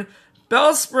 Pawniard,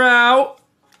 Bellsprout,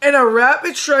 and a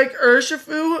Rapid Strike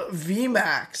Urshifu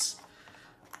VMAX.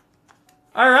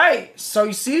 Alright, so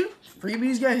you see,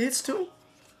 freebies get hits too.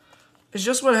 It's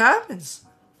just what happens.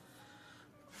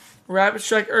 Rapid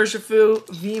Strike Urshifu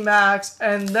VMAX,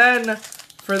 and then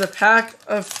for the pack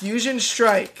of Fusion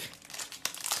Strike.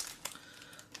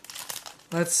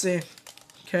 Let's see.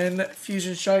 Can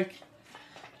Fusion Strike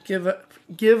give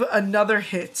another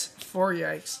hit for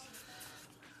Yikes?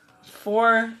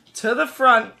 4 to the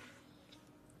front.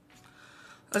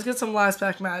 Let's get some last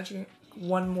pack magic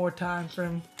one more time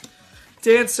from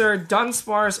Dancer,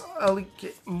 Dunsparce,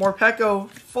 Morpeko,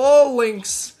 Full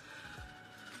Links,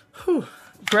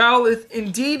 Growlithe,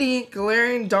 Indeedee,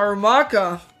 Galarian,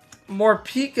 Darumaka,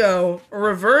 Morpeko,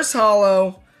 Reverse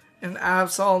Hollow, and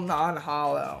Absol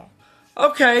non-hollow.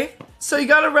 Okay, so you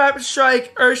got a Rapid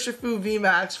Strike Urshifu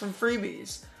VMAX from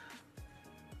freebies.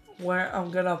 Where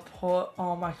I'm gonna put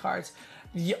all my cards.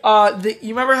 You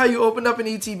remember how you opened up an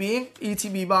ETB?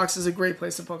 ETB box is a great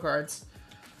place to put cards.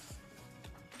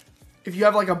 If you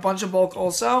have like a bunch of bulk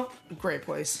also, great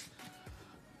place.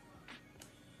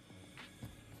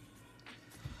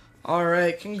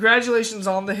 Alright, congratulations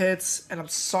on the hits. And I'm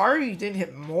sorry you didn't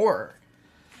hit more.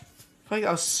 I feel like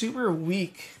I was super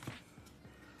weak.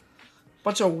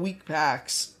 Bunch of weak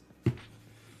packs.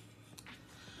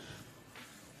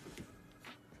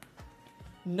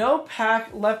 No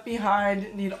pack left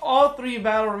behind. Need all 3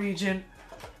 battle region.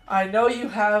 I know you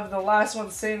have the last one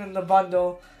staying in the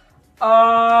bundle.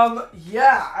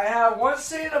 Yeah, I have 1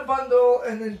 staying in a bundle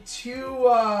and then 2,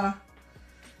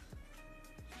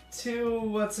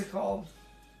 what's it called?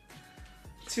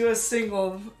 to a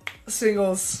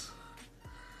singles.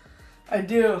 I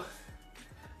do.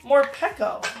 More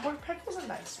Pecco. More Pecco's a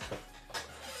nice one.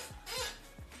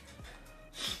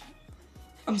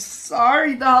 I'm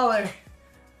sorry, Dollar.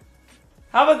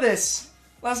 How about this?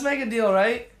 Let's make a deal,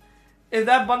 right? If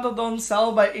that bundle don't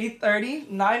sell by 8:30,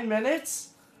 9 minutes,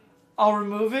 I'll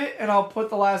remove it and I'll put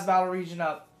the last battle region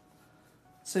up.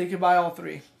 So you can buy all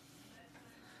 3.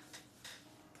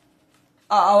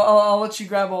 I'll let you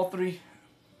grab all 3.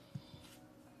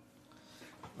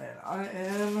 Man, I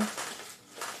am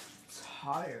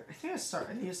tired. I think I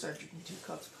need to start drinking 2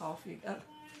 cups of coffee again.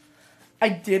 I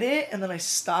did it and then I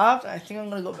stopped. I think I'm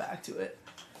gonna go back to it.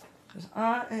 Because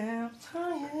I am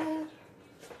tired.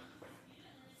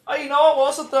 Oh, you know what? We'll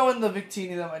also throw in the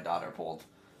Victini that my daughter pulled.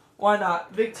 Why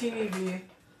not? Victini V.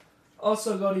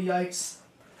 Also go to Yikes.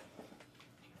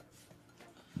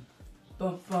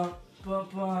 Bum, bum, bum,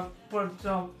 bum, bum,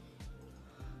 bum.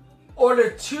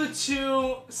 Order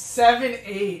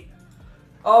 2278.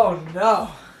 Oh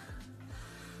no.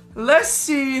 Let's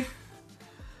see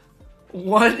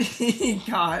what he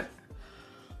got.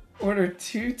 Order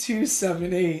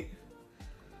 2278.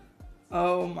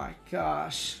 Oh my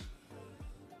gosh.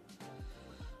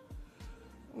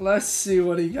 Let's see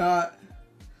what he got.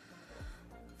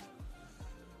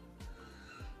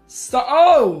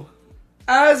 Oh!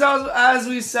 As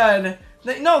we said,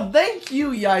 no, thank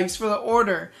you, Yikes, for the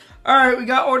order. Alright, we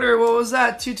got order, what was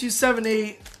that?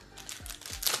 2278.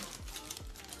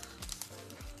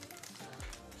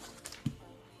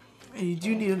 And you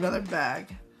do need another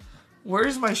bag.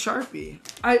 Where's my Sharpie?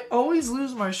 I always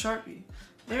lose my Sharpie.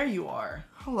 There you are.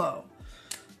 Hello.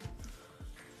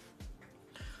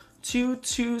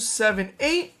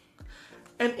 2278.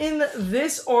 And in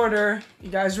this order, you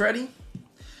guys ready?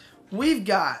 We've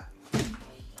got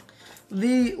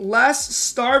the last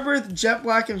Starbirth, Jet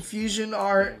Black, and Fusion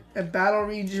Art and Battle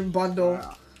Region bundle.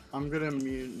 I'm gonna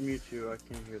mute you. I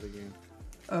can't hear the game.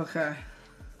 Okay.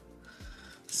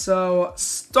 So,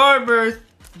 Starbirth,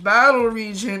 Battle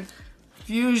Region,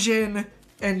 Fusion,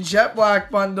 and Jet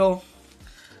Black bundle.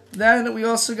 Then we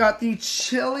also got the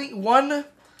Chilling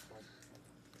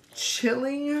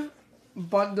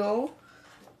bundle.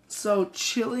 So,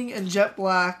 Chilling and Jet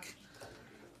Black.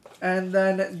 And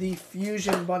then the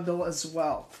Fusion bundle as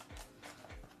well.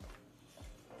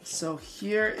 So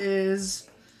here is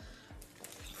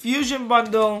Fusion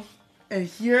bundle. And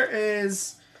here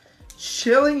is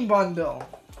Chilling bundle.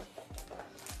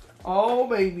 Oh,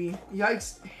 baby.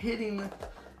 Yikes hitting.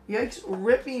 Yikes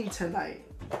ripping tonight.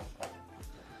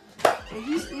 And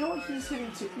you know what he's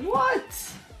hitting too? What?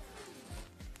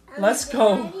 Let's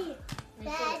go.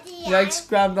 Daddy, Yikes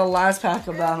grabbed the last pack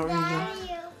of Battle Region.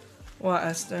 Daddy, What,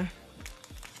 Esther?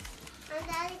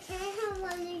 Daddy, can I have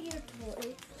one of your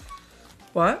toys?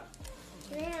 What?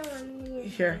 Can I have one of your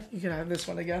Here, you can have this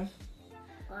one again.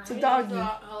 toys? It's a doggy.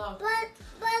 Hello. But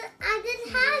I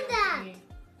didn't have that.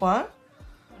 What?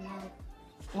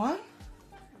 What?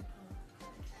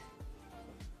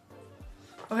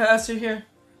 Okay, Esther, here.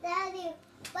 Daddy,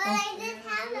 but I didn't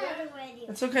have that already.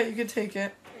 It's okay, you can take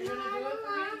it. No, I don't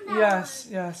want that Yes,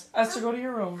 yes. Esther, go to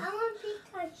your room. one. I want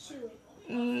Pikachu.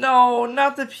 No,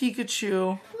 not the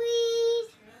Pikachu. Please.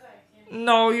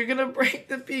 No, you're gonna break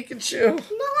the Pikachu. No, I'm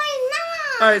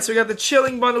not. Alright, so we got the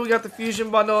Chilling bundle, we got the Fusion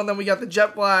bundle, and then we got the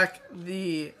Jet Black,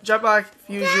 Fusion,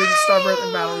 Starbirth,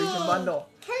 and Battle Region bundle.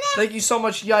 Can I? Thank you so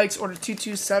much, Yikes. Order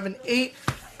 2278.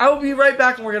 I will be right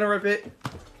back and we're gonna rip it.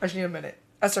 I just need a minute.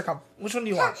 Esther, come. Which one do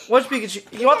you want? Which Pikachu?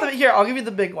 You want the here? I'll give you the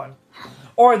big one,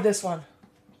 or this one.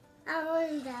 I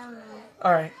want that one.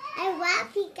 All right. I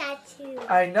want Pikachu.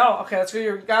 I know. Okay, let's go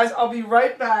here, guys. I'll be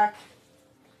right back,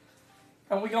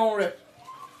 and we gonna rip.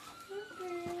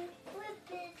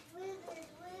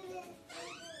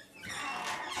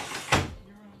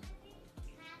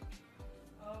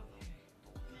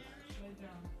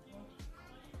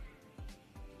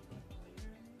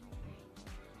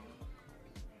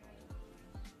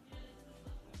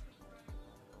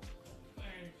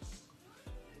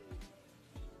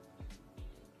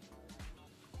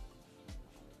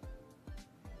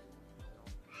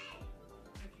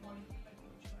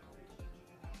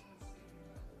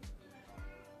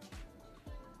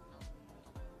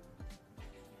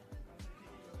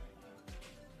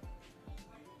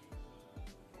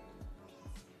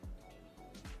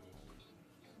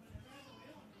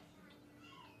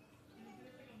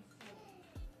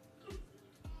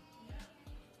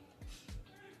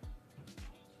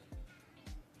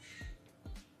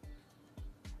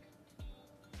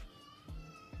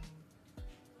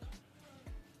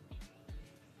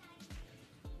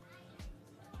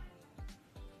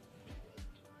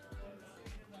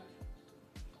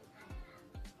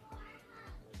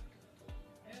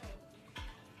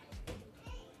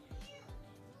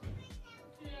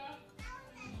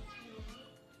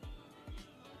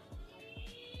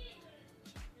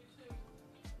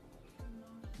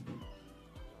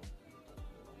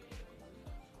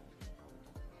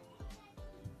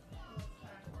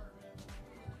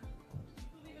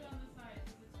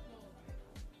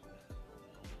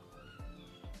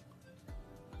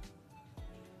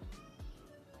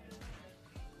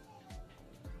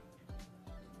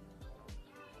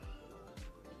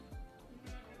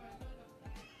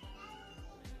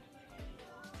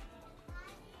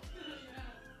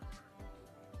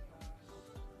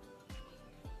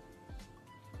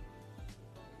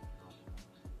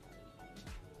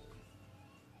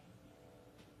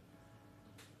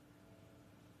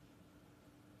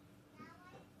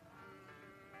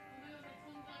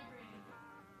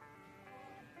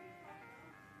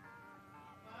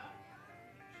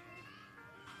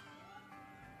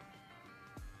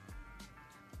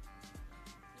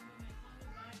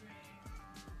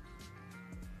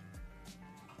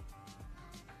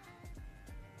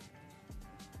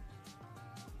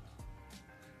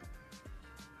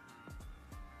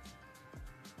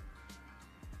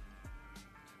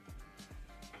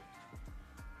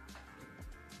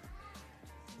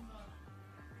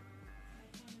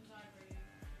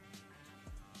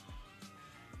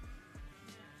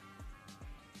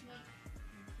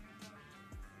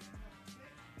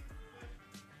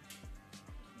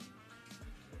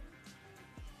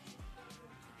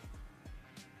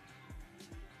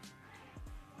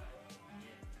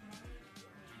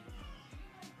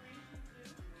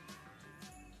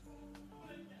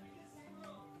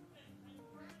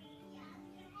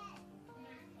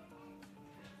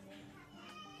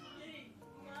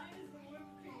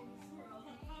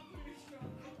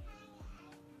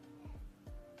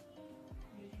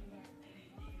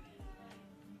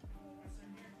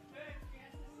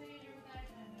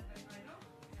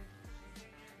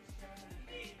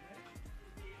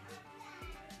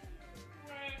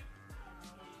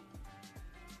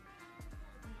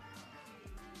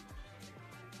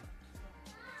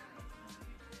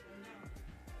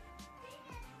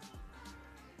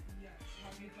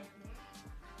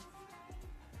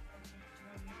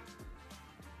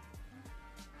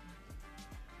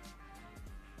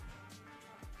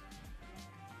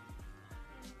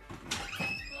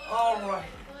 Alright.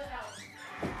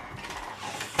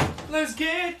 Let's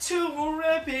get to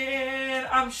ripping.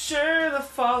 I'm sure the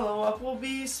follow-up will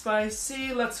be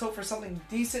spicy. Let's hope for something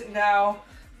decent now.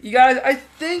 You guys, I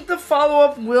think the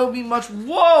follow-up will be much...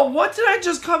 Whoa, what did I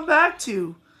just come back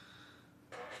to?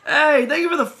 Hey, thank you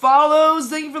for the follows.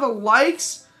 Thank you for the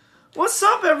likes. What's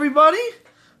up, everybody?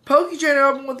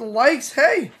 PokeTrainer up with the likes.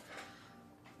 Hey,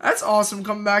 that's awesome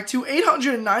coming back to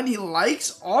 890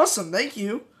 likes. Awesome, thank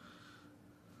you.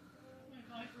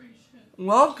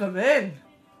 Welcome in.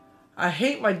 I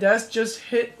hate my desk. Just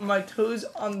hit my toes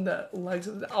on the legs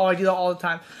of the... Oh, I do that all the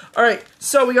time. All right,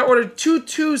 so we got order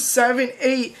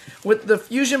 2278 with the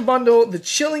Fusion Bundle, the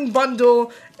Chilling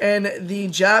Bundle, and the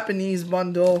Japanese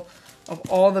Bundle of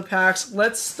all the packs.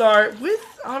 Let's start with...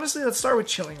 Honestly, let's start with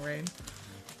Chilling Reign.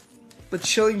 The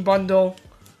Chilling Bundle.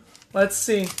 Let's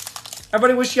see.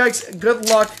 Everybody wish Yikes good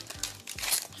luck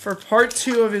for part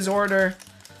 2 of his order.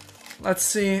 Let's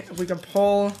see if we can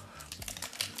pull...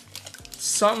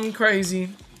 something crazy.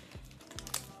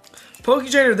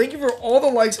 PokeTrainer, thank you for all the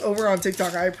likes over on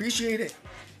TikTok. I appreciate it.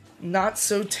 Not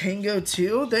So Tango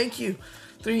 2, thank you.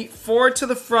 3, 4 to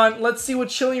the front. Let's see what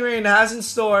Chilling Reign has in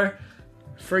store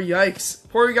for Yikes.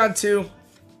 Porygon 2.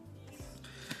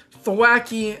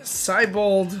 Thwacky,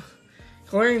 Cybold,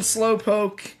 Galarian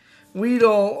Slowpoke,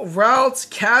 Weedle, Route,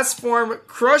 Castform,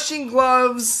 Crushing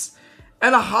Gloves,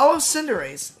 and a Hollow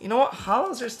Cinderace. You know what?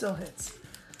 Hollows are still hits.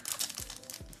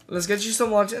 Let's get you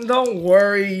some luck, and don't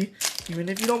worry, even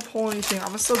if you don't pull anything, I'm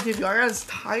gonna still give you. I got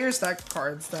tire stack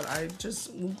cards that I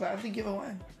just will gladly give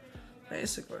away,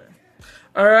 basically.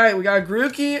 All right, we got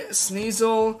Grookey,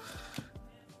 Sneasel,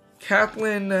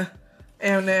 Kathleen,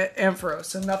 and Ampharos.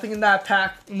 So nothing in that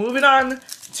pack. Moving on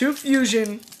to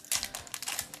Fusion.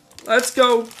 Let's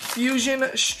go Fusion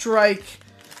Strike.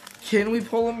 Can we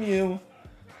pull a Mew?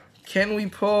 Can we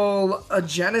pull a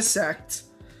Genesect?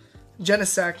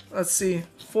 Let's see.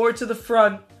 4 to the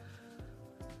front.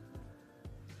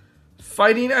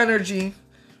 Fighting Energy,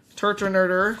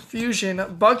 Turtonator, Fusion,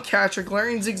 Bugcatcher,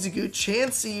 Galarian Zigzagoon,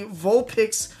 Chansey,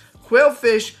 Vulpix,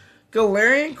 Quailfish,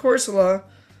 Galarian Corsola,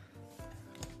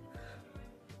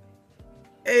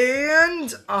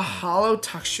 and a Hollow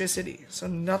Toxicity. So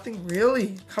nothing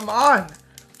really. Come on.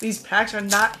 These packs are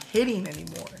not hitting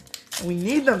anymore. And we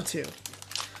need them to.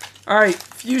 Alright,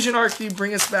 Fusion Arceus,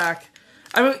 bring us back.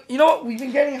 I mean, you know what? We've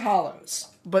been getting hollows.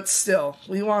 But still,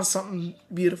 we want something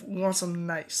beautiful. We want something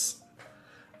nice.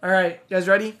 Alright, you guys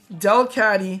ready?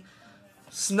 Delcatty,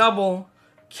 Snubble,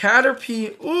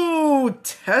 Caterpie, ooh,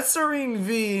 Tesseract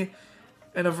V,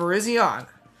 and a Virizion.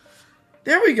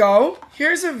 There we go.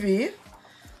 Here's a V.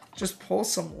 Just pull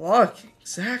some luck.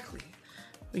 Exactly.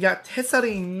 We got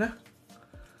Tesseract.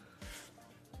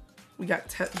 We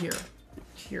got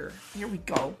Here we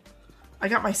go. I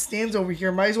got my stands over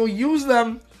here. Might as well use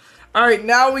them. Alright,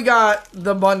 now we got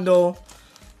the bundle.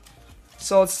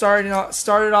 So let's start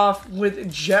it off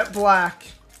with Jet Black.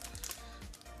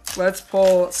 Let's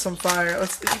pull some fire.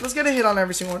 Let's get a hit on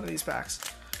every single one of these packs.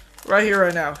 Right here,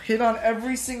 right now. Hit on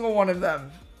every single one of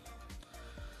them.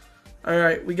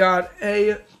 Alright, we got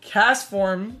a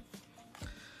Castform,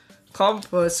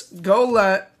 Compass,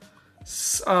 Golett,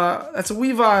 that's a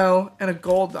Weavile, and a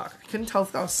Golduck. I couldn't tell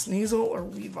if that was Sneasel or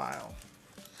Weavile.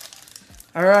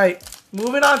 Alright,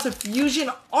 moving on to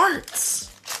Fusion Arts.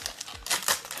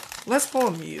 Let's pull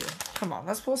a Mew. Come on,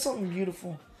 let's pull something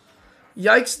beautiful.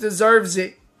 Yikes deserves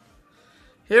it.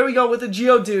 Here we go with the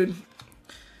Geodude.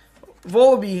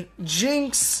 Volibee,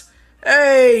 Jinx,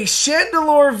 hey,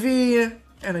 Chandelure V,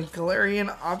 and a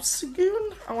Galarian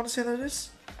Obstagoon, I want to say that is.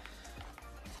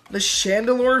 The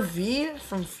Chandelure V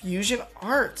from Fusion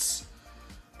Arts.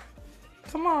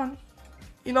 Come on.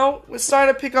 You know, we're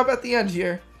starting to pick up at the end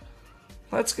here.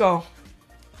 Let's go.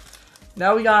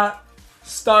 Now we got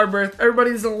Starbirth. Everybody,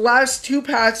 this is the last 2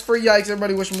 packs for Yikes.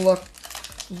 Everybody wish him luck.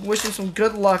 Wish him some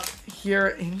good luck here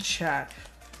in chat.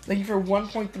 Thank you for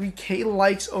 1.3k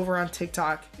likes over on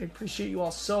TikTok. I appreciate you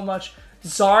all so much.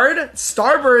 Zard,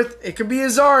 Starbirth. It could be a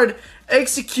Zard.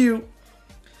 Execute.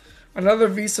 Another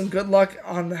V, some good luck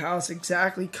on the house.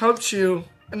 Exactly. Cubchoo.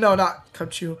 No, not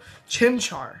Cubchoo.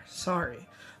 Chimchar. Sorry.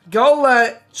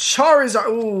 Golett. Charizard.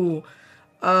 Ooh.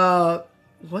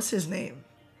 What's his name?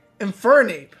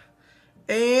 Infernape.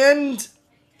 And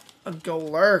a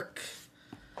Golurk.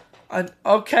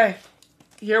 Okay.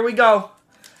 Here we go.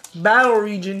 Battle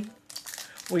region.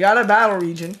 We got a battle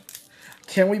region.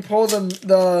 Can we pull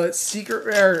the secret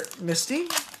rare Misty?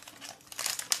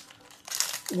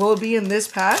 Will it be in this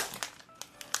pack?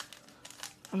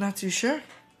 I'm not too sure.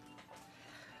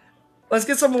 Let's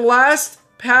get some last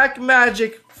pack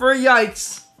magic for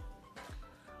Yikes.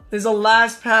 This is the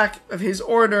last pack of his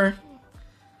order.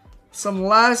 Some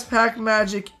last pack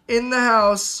magic in the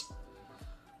house.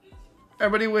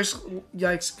 Everybody wish,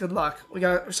 yikes, good luck. We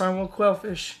got Simon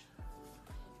Quailfish.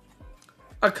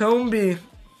 A Combi.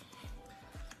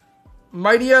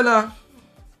 Mightyena.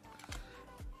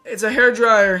 It's a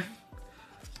hairdryer.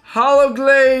 Hollow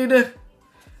Glade.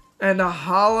 And a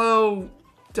hollow,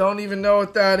 don't even know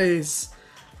what that is.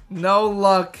 No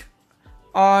luck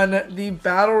on the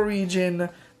battle region.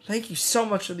 Thank you so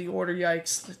much for the order,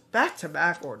 yikes.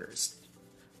 Back-to-back orders.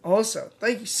 Also,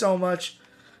 thank you so much.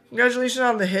 Congratulations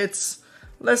on the hits.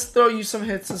 Let's throw you some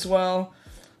hits as well.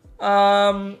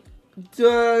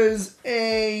 Does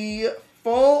a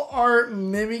full art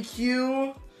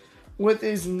Mimikyu with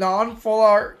his non-full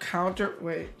art counter...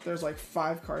 Wait, there's like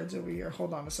 5 cards over here.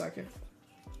 Hold on a second.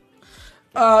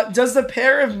 Does the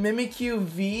pair of Mimikyu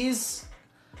Vs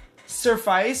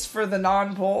suffice for the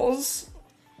non-pulls?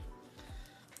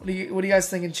 What do you guys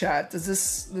think in chat? Does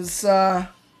this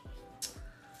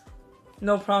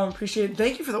no problem, appreciate it.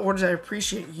 Thank you for the orders. I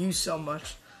appreciate you so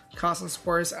much. Constant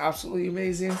support is absolutely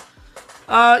amazing.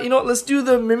 You know what? Let's do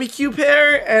the Mimikyu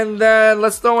pair, and then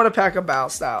let's throw in a pack of Battle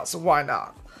Styles. So why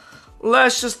not?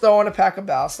 Let's just throw in a pack of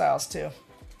Battle Styles too.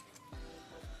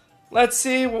 Let's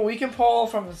see what we can pull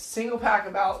from a single pack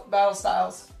of Battle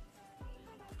Styles.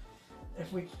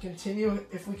 If we can continue,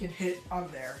 if we can hit on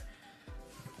there.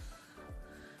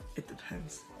 It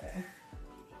depends.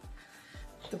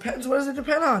 Depends. What does it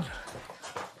depend on?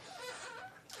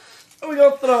 We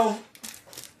go throw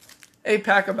a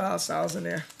pack of Battle Styles in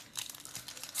there.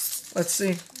 Let's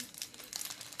see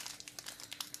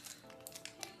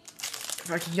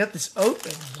if I can get this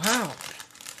open. Wow.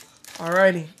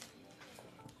 Alrighty.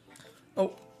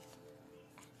 Oh,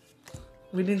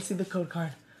 we didn't see the code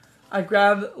card. I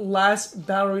grabbed last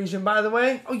battle region, by the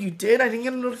way. Oh, you did? I didn't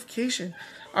get a notification.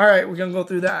 Alright, we're gonna go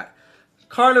through that.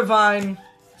 Carnivine,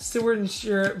 Stewart and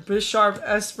Shear, Bisharp,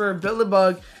 Esper,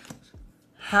 Billabug,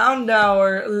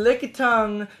 Houndour,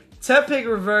 Lickitung, Tepig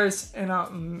Reverse, and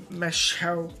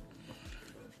Mesho.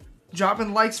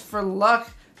 Dropping likes for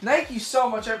luck. Thank you so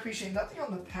much. I appreciate it. Nothing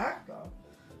on the pack, though.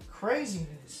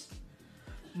 Craziness.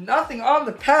 Nothing on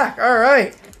the pack.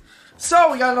 Alright.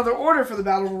 So, we got another order for the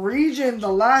battle region. The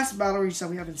last battle region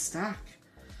that we have in stock.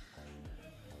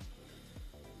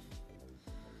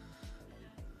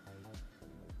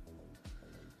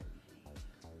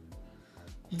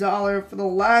 $1 for the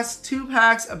last 2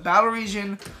 packs of battle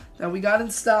region that we got in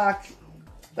stock.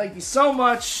 Thank you so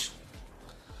much.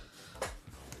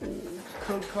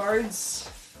 Code cards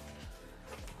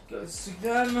goes to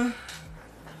them.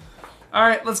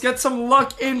 Alright, let's get some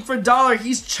luck in for $1.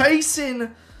 He's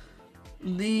chasing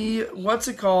the, what's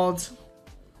it called?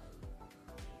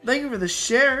 Thank you for the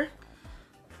share.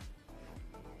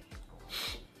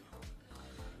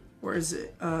 Where is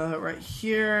it? Right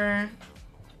here.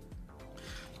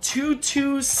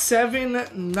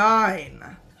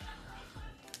 2279.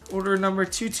 Order number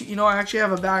 22. You know, I actually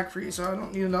have a bag for you, so I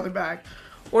don't need another bag.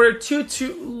 Order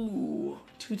 22. Ooh,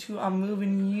 22. I'm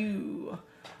moving you.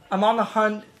 I'm on the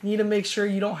hunt. Need to make sure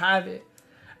you don't have it.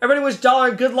 Everybody wish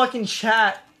 $1 good luck in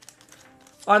chat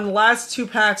on the last 2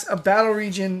 packs of battle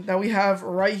region that we have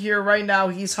right here, right now.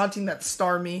 He's hunting that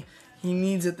Starmie. He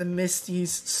needs it. The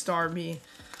Misty's Starmie.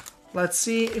 Let's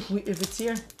see if it's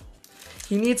here.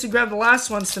 He needs to grab the last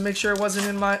ones to make sure it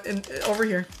wasn't over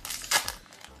here.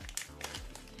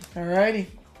 Alrighty.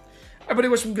 Everybody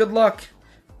wish him good luck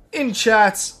in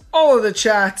chats. All of the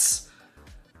chats.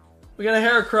 We got a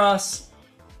Heracross,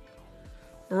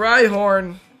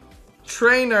 Rhyhorn,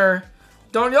 Trainer.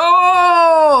 This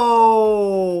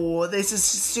is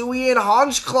Hisuian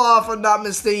Honchclaw, if I'm not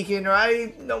mistaken,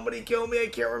 right? Nobody kill me, I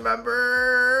can't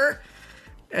remember.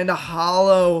 And a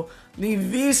hollow. The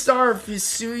V-Star of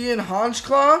Hisuian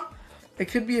Honchclaw. It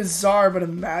could be a Zar, but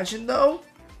imagine though.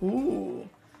 Ooh.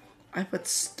 I put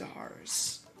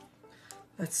stars.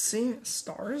 Let's see.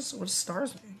 Stars? What does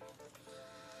stars mean?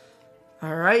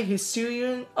 Alright,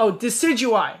 Hisuian. Oh,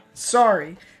 Decidueye.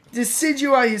 Sorry.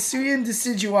 Decidueye, Hisuian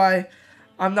Decidueye.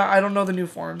 I don't know the new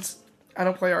forms. I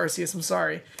don't play Arceus, I'm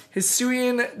sorry.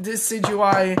 Hisuian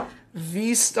Decidueye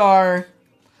V-Star.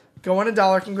 Going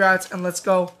 $1, congrats, and let's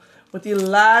go with the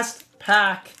last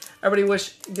pack. Everybody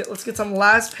let's get some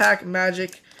last pack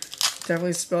magic.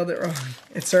 Definitely spelled it wrong.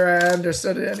 It's alright, I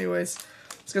understood it anyways.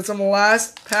 Let's get some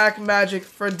last pack magic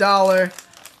for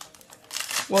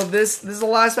 $1. Well, this is the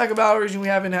last pack of battle region we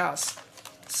have in-house.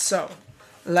 So,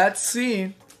 let's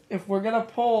see if we're gonna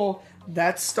pull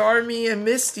that Starmie and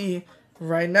Misty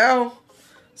right now.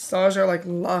 Stars are like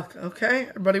luck, okay?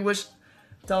 Everybody wish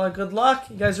 $1 good luck.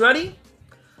 You guys ready?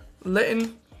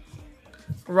 Litten,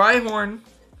 Rhyhorn,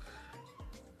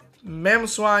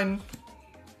 Mamoswine,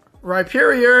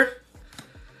 Rhyperior.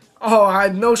 Oh, I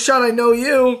had no shot. I know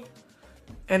you.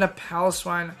 And a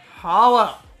Paloswine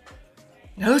Hollow.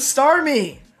 No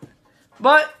Starmie.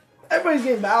 But everybody's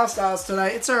getting Battle Styles tonight.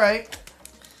 It's alright.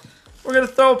 We're going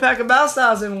to throw a pack of Battle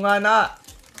Styles in. Why not?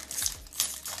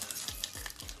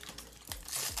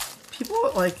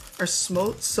 People like are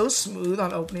so smooth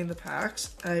on opening the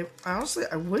packs. I honestly,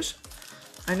 I wish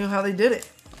I knew how they did it.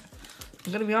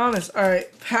 I'm going to be honest.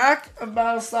 Alright. Pack of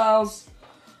Battle Styles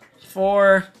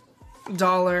for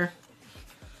 $1.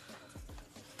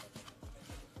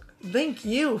 Thank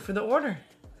you for the order.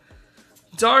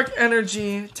 Dark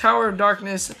Energy, Tower of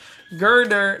Darkness,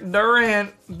 Girder,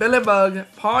 Durant, Billabug,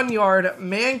 Pawniard,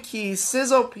 Mankey,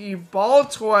 Sizzlepea,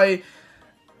 Baltoy,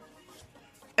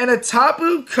 and a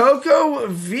Tapu Koko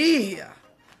V.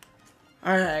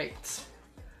 Alright.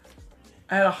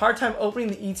 I had a hard time opening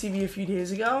the ETB a few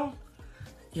days ago.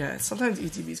 Yeah, sometimes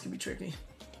ETBs can be tricky.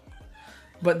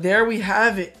 But there we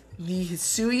have it. The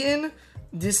Hisuian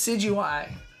Decidueye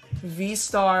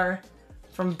V-Star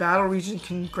from Battle Region.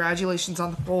 Congratulations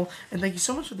on the pull. And thank you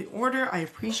so much for the order. I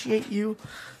appreciate you.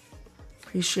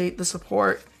 Appreciate the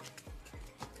support.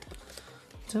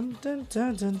 Dun, dun,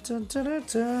 dun, dun, dun, dun, dun,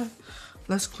 dun.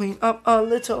 Let's clean up a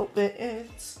little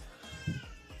bit.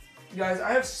 You guys,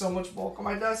 I have so much bulk on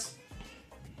my desk.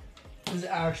 This is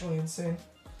actually insane.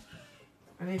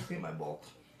 I need to clean my bulk.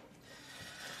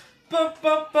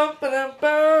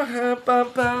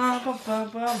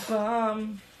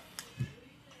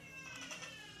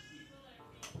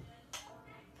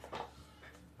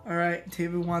 Alright,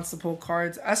 David wants to pull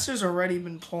cards. Esther's already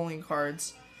been pulling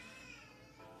cards.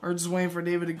 We're just waiting for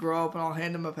David to grow up and I'll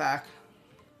hand him a pack.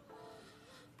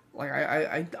 Like,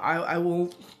 I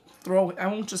will throw it. I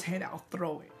won't just hand it, I'll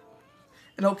throw it.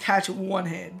 And he'll catch it with one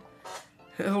hand.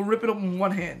 He'll rip it up in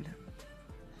one hand.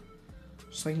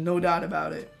 Just like, no doubt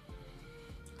about it.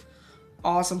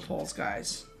 Awesome pulls,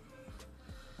 guys.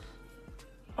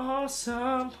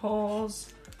 Awesome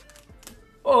pulls.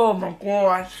 Oh my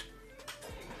gosh.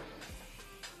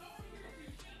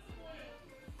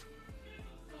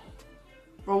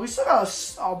 Bro, we still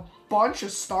got a bunch of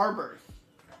Starbirth.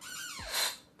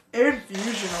 And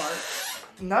Fusion Art.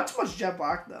 Not too much Jet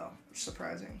Black, though.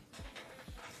 Surprising.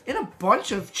 And a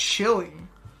bunch of Chilling.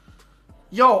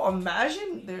 Yo,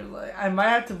 imagine they're like, I might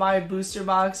have to buy a booster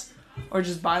box or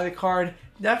just buy the card.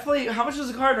 Definitely, how much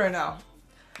is the card right now?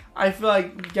 I feel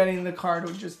like getting the card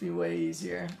would just be way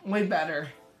easier. Way better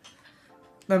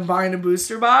than buying a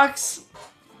booster box.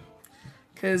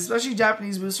 Because especially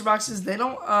Japanese booster boxes, they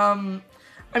don't,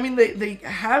 I mean, they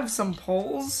have some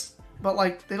pulls, but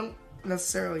like, they don't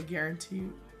necessarily guarantee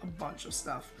a bunch of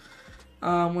stuff.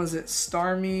 Was it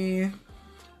Starmie?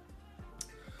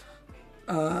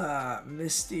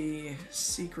 Misty,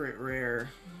 Secret Rare.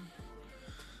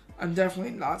 I'm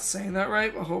definitely not saying that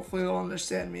right, but hopefully they'll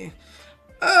understand me.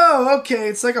 Oh, okay,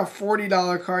 it's like a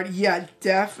 $40 card. Yeah,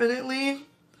 definitely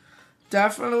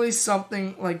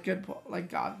something like good, like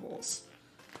God pulls.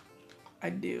 I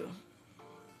do.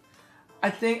 I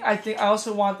think I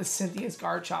also want the Cynthia's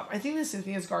Garchomp. I think the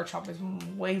Cynthia's Garchomp is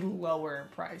way lower in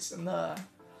price and the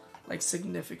like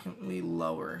significantly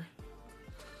lower.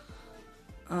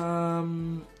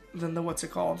 Than the what's it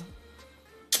called?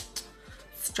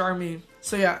 Starmie.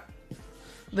 So yeah,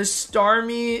 the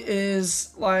Starmie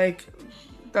is like,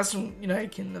 that's from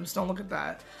United Kingdoms. Don't look at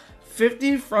that.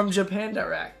 50 from Japan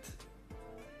Direct,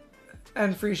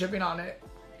 and free shipping on it.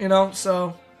 You know,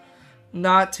 so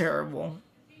not terrible.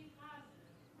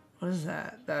 What is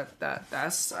that?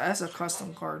 That's a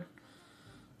custom card.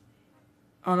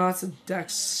 Oh no, that's a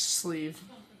Dex sleeve.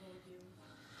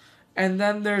 And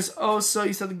then there's also,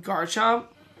 you said the Garchomp.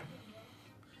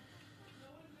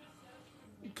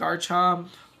 Garchomp.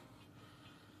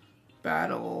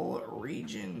 Battle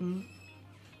Region.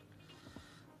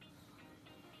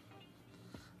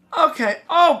 Okay.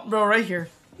 Oh, bro, right here.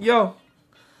 Yo.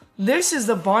 This is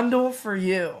the bundle for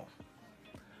you.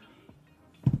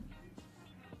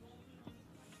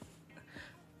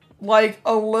 Like,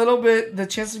 a little bit, the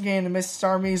chance of getting the Miss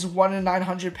Starmie's 1 in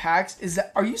 900 packs. Is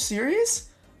that, are you serious?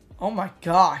 Oh my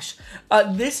gosh.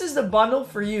 This is the bundle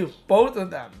for you. Both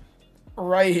of them.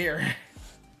 Right here.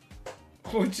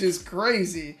 Which is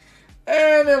crazy.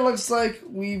 And it looks like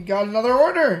we've got another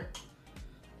order.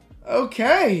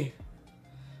 Okay.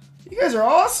 You guys are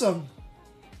awesome.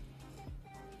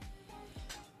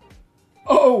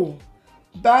 Oh.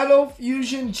 Battle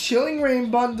Fusion Chilling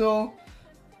Reign bundle.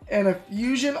 And a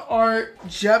Fusion Art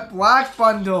Jet Black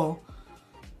bundle.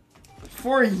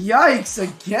 For yikes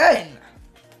again.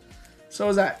 So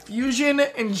is that Fusion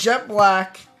and Jet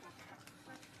Black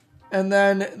And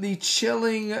then the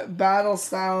Chilling Battle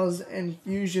Styles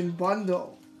Infusion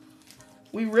Bundle.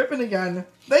 We ripping again.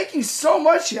 Thank you so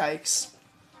much, Yikes.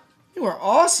 You are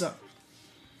awesome.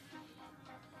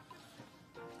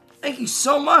 Thank you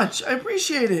so much. I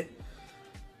appreciate it.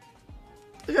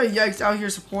 Look at Yikes out here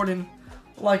supporting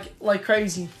like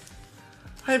crazy.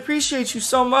 I appreciate you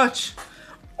so much.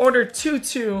 Order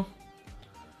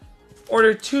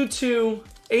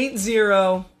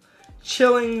 2280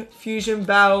 Chilling Fusion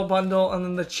Battle Bundle, and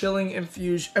then the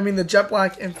the Jet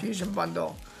Black Infusion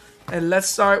Bundle. And let's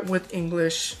start with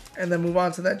English and then move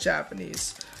on to that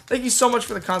Japanese. Thank you so much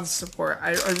for the constant support.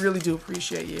 I really do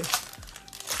appreciate you.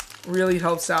 Really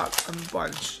helps out a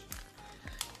bunch.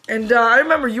 And I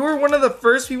remember you were one of the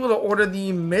first people to order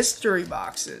the mystery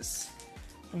boxes,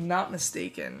 if I'm not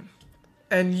mistaken.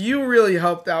 And you really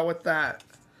helped out with that.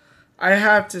 I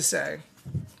have to say.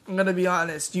 I'm going to be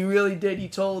honest. You really did. You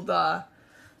told, I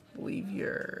believe,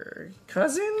 your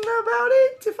cousin about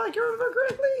it, if I can remember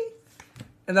correctly.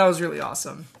 And that was really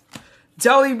awesome.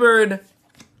 Delibird,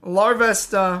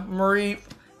 Larvesta, Mareep,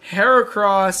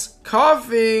 Heracross,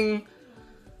 Coughing,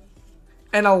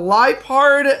 and a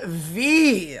Liepard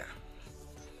V.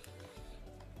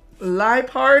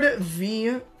 Liepard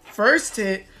V. First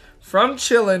hit from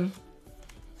Chillin'.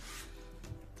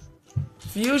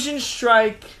 Fusion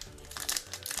Strike.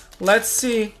 Let's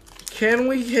see. Can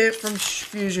we hit from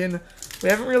Fusion? We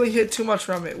haven't really hit too much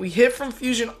from it. We hit from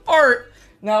Fusion Art.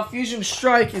 Now Fusion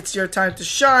Strike, it's your time to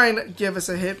shine. Give us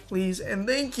a hit, please, and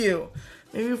thank you.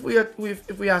 Maybe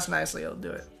if we ask nicely, it'll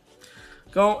do it.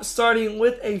 Starting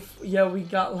with a, yeah, we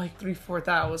got like 3/4.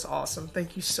 That was awesome.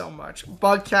 Thank you so much.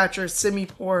 Bugcatcher,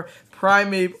 Simipour,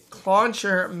 Primeape,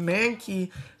 Clauncher, Mankey,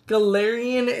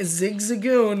 Galarian,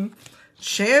 Zigzagoon,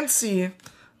 Chansey,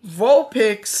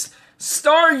 Vulpix,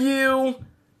 Staryu,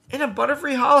 and a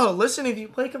Butterfree Hollow. Listen, if you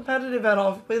play competitive at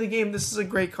all, if you play the game, this is a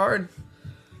great card.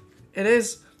 It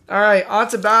is. Alright, on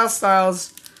to Battle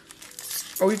Styles.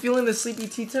 Are we feeling the Sleepy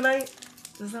Tea tonight?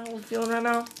 Is that what we're feeling right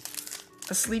now?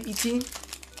 A Sleepy Tea?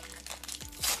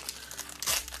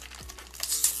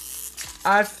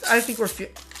 I think we're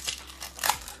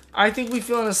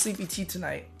feeling a Sleepy Tea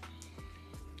tonight.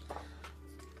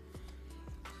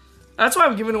 That's why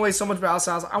I'm giving away so much Battle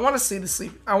Styles. I want to see the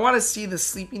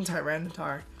Sleeping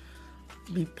Tyranitar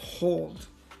be pulled.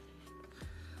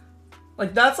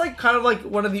 Like, that's like kind of like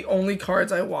one of the only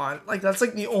cards I want. Like, that's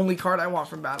like the only card I want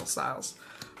from Battle Styles.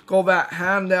 Golbat,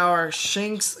 Houndour,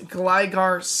 Shinx,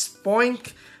 Gligar,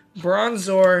 Spoink,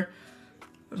 Bronzor,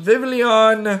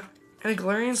 Vivillon, and a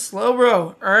Galarian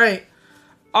Slowbro. Alright,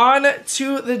 on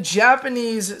to the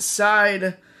Japanese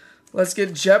side. Let's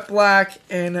get Jet Black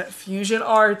and Fusion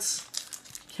Arts.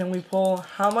 Can we pull?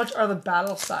 How much are the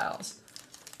Battle Styles?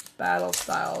 Battle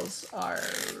Styles are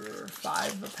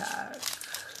 $5 a pack.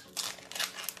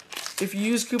 If you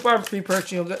use coupon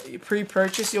pre-purchase,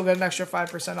 you'll get an extra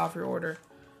 5% off your order.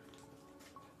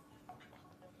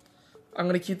 I'm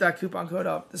going to keep that coupon code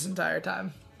up this entire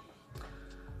time.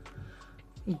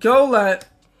 Golett.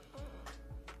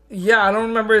 Yeah, I don't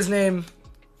remember his name.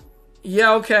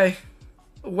 Yeah, okay.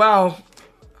 Wow.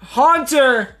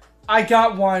 Haunter. I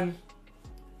got one.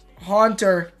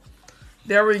 Haunter.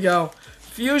 There we go.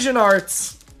 Fusion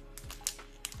Arts.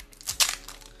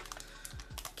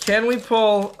 Can we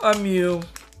pull a Mew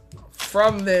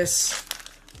from this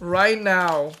right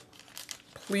now?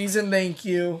 Please and thank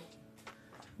you.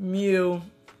 Mew.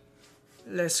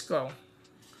 Let's go.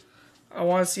 I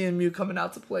want to see a Mew coming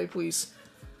out to play, please.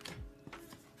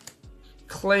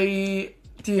 Clay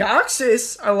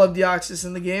Deoxys. I love Deoxys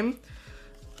in the game.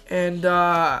 And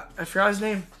I forgot his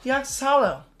name. Deoxys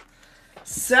Hollow.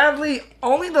 Sadly,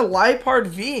 only the Liepard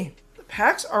V. The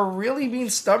packs are really being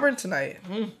stubborn tonight.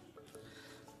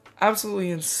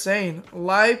 Absolutely insane.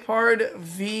 Liepard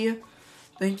V.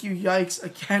 Thank you, Yikes,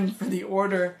 again for the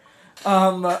order.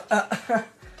 I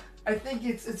think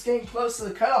it's getting close to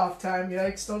the cutoff time,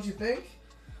 Yikes, don't you think?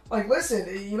 Like, listen,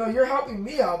 you know, you're helping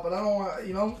me out, but I don't want,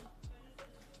 you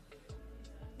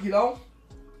know?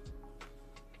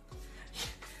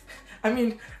 I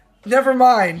mean, never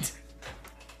mind.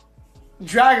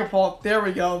 Dragapult, there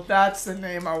we go. That's the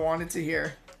name I wanted to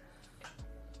hear.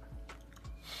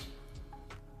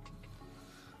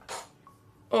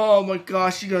 Oh my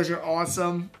gosh, you guys are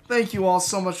awesome. Thank you all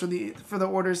so much for the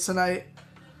orders tonight.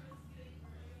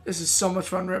 This is so much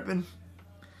fun ripping.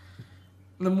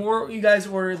 The more you guys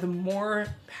order, the more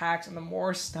packs and the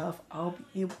more stuff I'll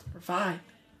be able to provide.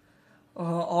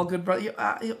 All good, bro.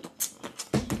 I'm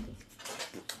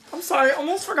sorry, I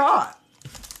almost forgot.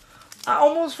 I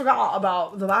almost forgot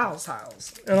about the Battle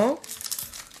Styles, you know?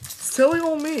 Silly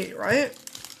old me, right?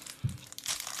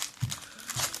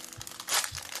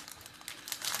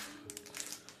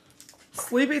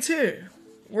 Sleepy too.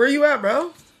 Where are you at,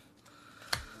 bro?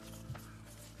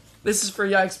 This is for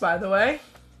Yikes, by the way.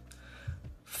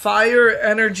 Fire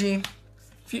Energy,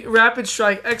 Rapid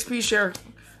Strike, XP Share,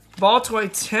 Ball Toy,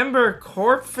 Timber,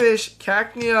 Corpfish,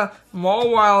 Cacnea,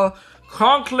 Mawile,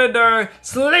 Conkleder,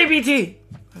 Sleepy T,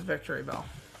 Victory Bell.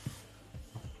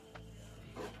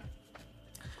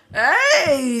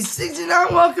 Hey,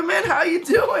 69, welcome in. How you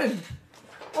doing?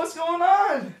 What's going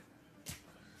on?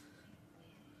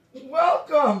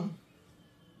 Welcome.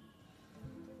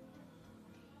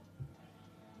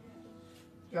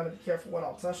 Gotta be careful what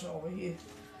I'm touching over here.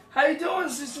 How you doing,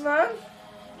 69?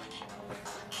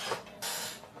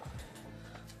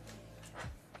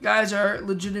 Guys are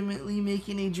legitimately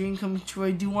making a dream come true.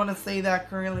 I do want to say that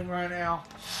currently right now.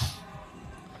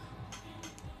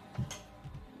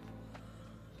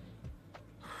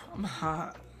 I'm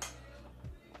hot.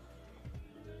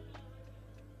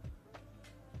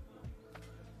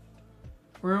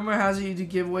 Rumor has it you do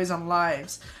giveaways on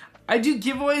lives. I do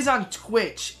giveaways on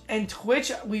Twitch. And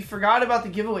Twitch, we forgot about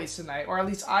the giveaways tonight. Or at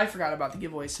least I forgot about the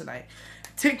giveaways tonight.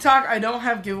 TikTok, I don't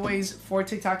have giveaways for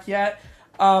TikTok yet.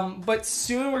 But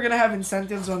soon we're going to have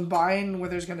incentives on buying where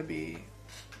there's going to be...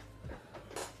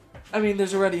 I mean,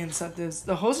 there's already incentives.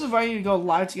 The host is inviting you to go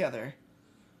live together.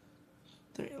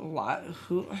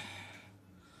 Who?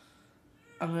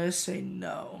 I'm going to say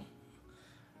no.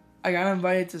 I got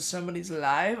invited to somebody's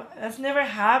live. That's never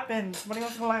happened. Somebody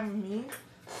wants to live with me.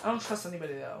 I don't trust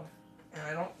anybody though. And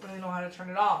I don't really know how to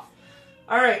turn it off.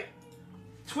 Alright.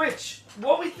 Twitch.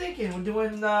 What we thinking? We're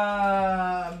doing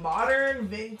modern,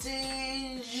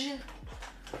 vintage.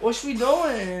 What should we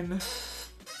doing?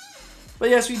 But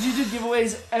yes, we do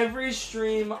giveaways every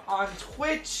stream on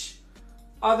Twitch.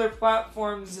 Other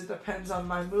platforms, it depends on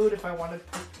my mood if I want to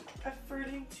put effort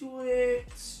into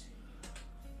it.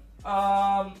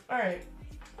 Alright.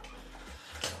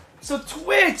 So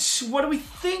Twitch, what are we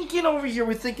thinking over here?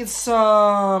 We're thinking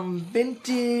some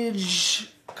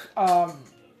vintage,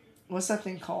 what's that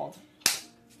thing called?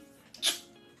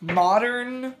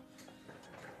 Modern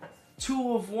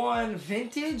 2 of 1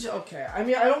 vintage? Okay. I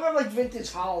mean, I don't have like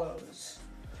vintage hollows.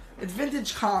 It's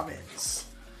vintage commons.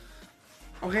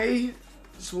 Okay?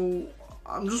 So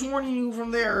I'm just warning you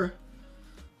from there.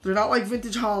 They're not like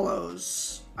vintage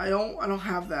hollows. I don't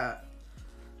have that.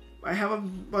 I have a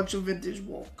bunch of vintage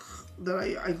bulk that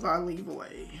I gladly give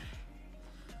away.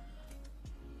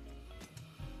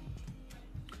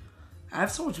 I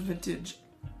have so much vintage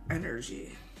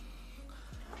energy,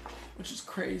 which is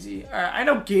crazy. Alright, I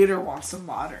know Gator wants some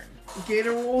modern.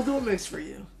 Gator, we'll do a mix for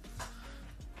you.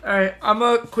 Alright, I'm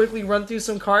gonna quickly run through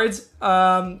some cards.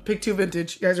 Pick 2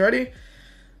 vintage. You guys ready?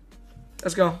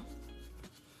 Let's go.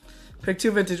 Pick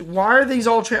 2 vintage. Why are these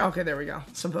all okay, there we go.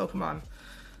 Some Pokemon.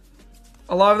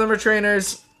 A lot of them are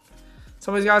trainers.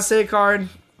 Somebody's got to say a card.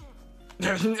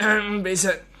 Base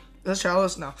hit. That's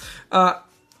Chalice? No.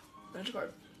 Magic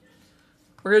card.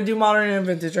 We're going to do modern and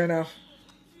vintage right now.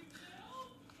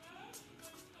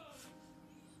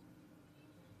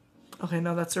 Okay,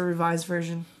 no, that's a revised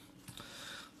version.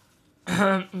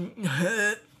 No,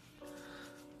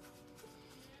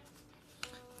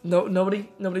 nobody's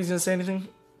going to say anything.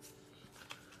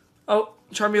 Oh,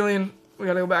 Charmeleon. We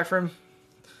got to go back for him.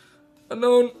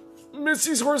 Unknown.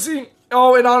 Misty's Horsey.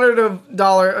 Oh, in honor of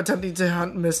Dollar attempting to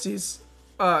hunt Misty's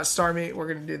Starmie, we're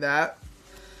going to do that.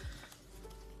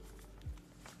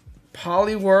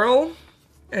 Poliwhirl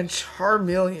and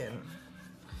Charmeleon.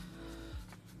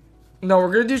 No,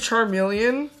 we're going to do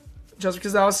Charmeleon just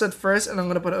because that was said first, and I'm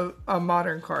going to put a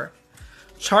modern card.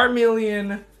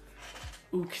 Charmeleon.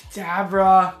 Ooh,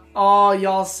 Kadabra. Oh,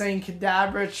 y'all saying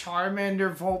Kadabra,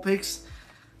 Charmander, Vulpix.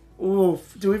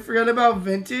 Oof. Do we forget about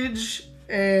vintage?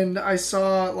 And I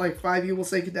saw like 5 people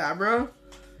say Kadabra.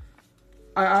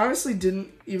 I honestly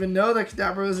didn't even know that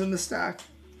Kadabra was in the stack.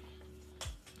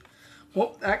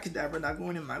 Well, that Kadabra not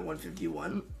going in my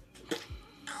 151.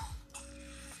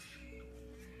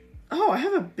 Oh, I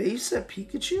have a base set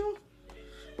Pikachu?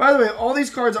 By the way, all these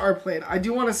cards are played. I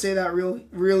do want to say that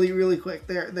really quick.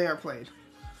 They are played.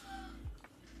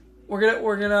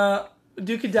 We're gonna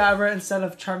do Kadabra instead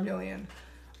of Charmeleon.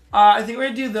 I think we're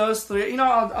gonna do those 3. You know,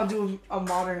 I'll do a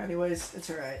modern anyways. It's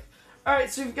alright. Alright,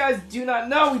 so if you guys do not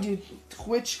know, we do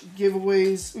Twitch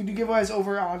giveaways. We do giveaways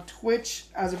over on Twitch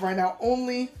as of right now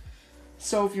only.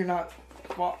 So if you're not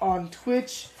on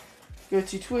Twitch, go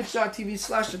to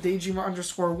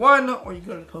twitch.tv/daydreamer_1, or you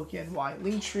go to PokeNY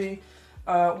Linktree.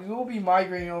 We will be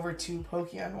migrating over to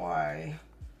PokeNY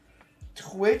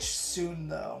Twitch soon,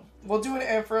 though. We'll do an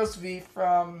Ampharos V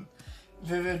from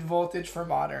Vivid Voltage for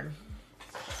Modern.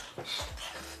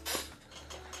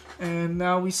 And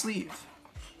now we sleeve.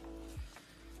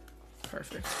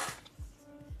 perfect.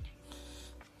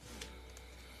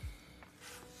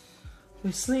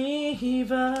 We sleep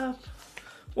up.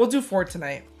 We'll do 4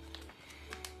 tonight.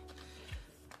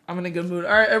 I'm in a good mood.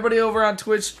 All right, everybody over on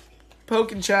Twitch,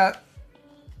 poke and chat.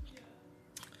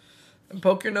 And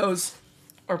poke your nose.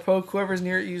 Or poke whoever's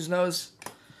near you's nose.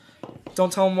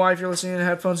 Don't tell them why if you're listening in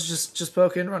headphones. Just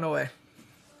poke it and run away.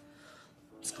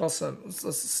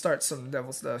 Let's start some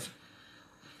devil stuff.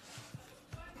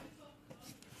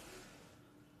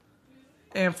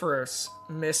 Ampharos,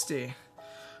 Misty,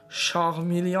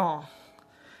 Charmeleon,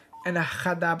 and a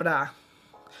Kadabra.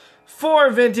 4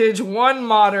 vintage, 1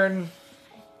 modern.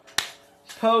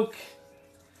 Poke.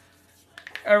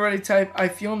 Everybody type, I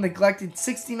feel neglected.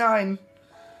 69.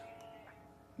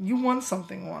 You won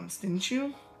something once, didn't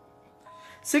you?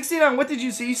 69, what did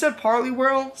you see? You said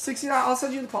Poliwhirl? 69, I'll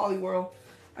send you the Poliwhirl.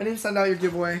 I didn't send out your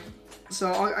giveaway.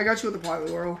 So I got you with the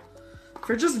Poliwhirl.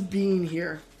 For just being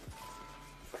here.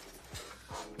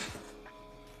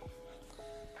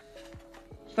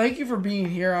 Thank you for being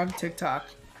here on TikTok.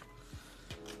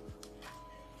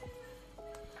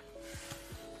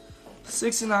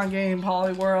 69 game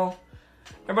Poliwhirl.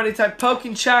 Everybody type poke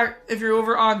and chat if you're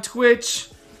over on Twitch.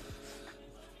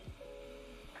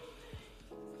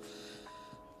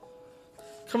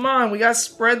 Come on, we gotta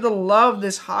spread the love.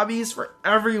 This hobby is for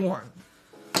everyone.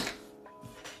 You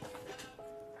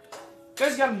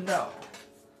guys gotta know.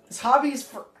 This hobby is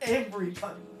for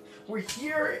everybody. We're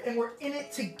here and we're in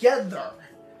it together.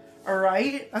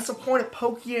 Alright? That's the point of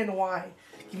PokeNY.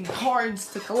 Giving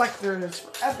cards to collectors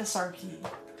for FSRP.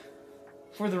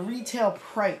 For the retail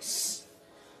price.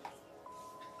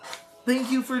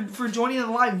 Thank you for joining the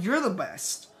live. You're the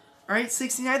best. Alright,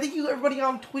 69. Thank you everybody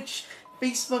on Twitch,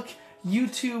 Facebook,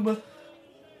 YouTube.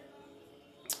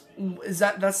 Is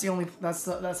that's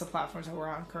the platforms that we're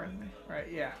on currently,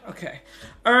 right? Yeah. Okay.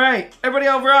 All right. Everybody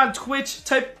over on Twitch,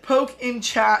 type poke in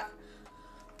chat.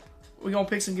 We're gonna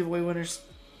pick some giveaway winners.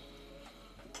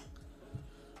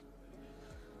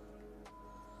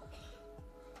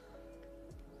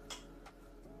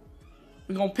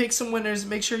 We're gonna pick some winners.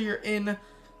 Make sure you're in.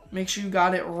 Make sure you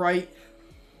got it right.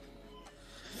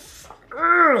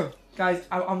 Ugh. Guys,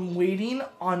 I'm waiting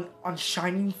on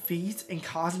Shining Feet and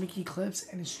Cosmic Eclipse,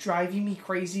 and it's driving me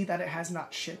crazy that it has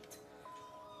not shipped.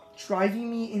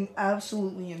 Driving me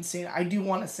absolutely insane. I do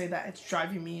want to say that it's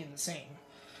driving me insane.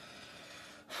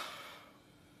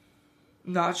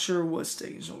 Not sure what's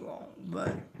taking so long,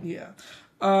 but yeah.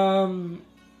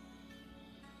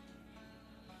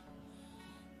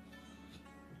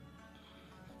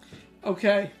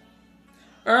 Okay.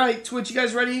 All right, Twitch, you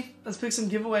guys ready? Let's pick some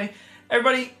giveaway.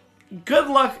 Everybody, good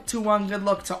luck to one. Good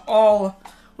luck to all.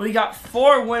 We got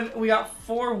 4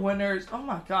 winners. Oh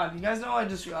my god, you guys know what I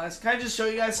just realized? Can I just show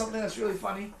you guys something that's really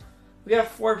funny? We have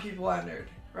 4 people entered,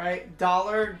 right?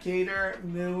 Dollar, Gator,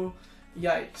 Moo,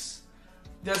 Yikes.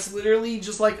 That's literally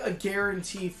just like a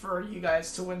guarantee for you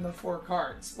guys to win the 4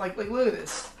 cards. Like look at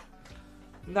this.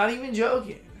 I'm not even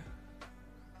joking.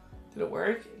 Did it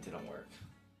work? It didn't work.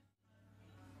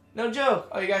 No joke.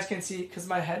 Oh, you guys can't see because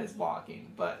my head is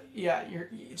blocking. But yeah,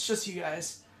 it's just you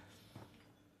guys.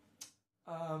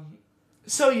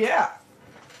 So yeah.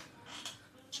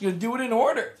 Just gonna do it in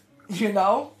order. You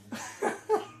know?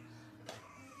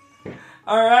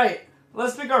 Alright.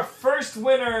 Let's pick our first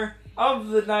winner of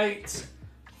the night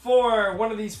for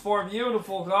one of these 4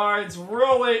 beautiful cards.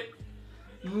 Roll it.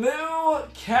 Moo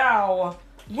Cow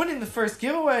winning the first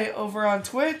giveaway over on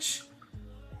Twitch.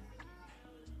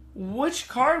 Which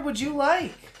card would you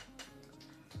like?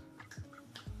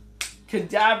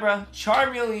 Kadabra,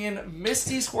 Charmeleon,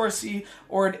 Misty's Horsey,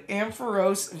 or an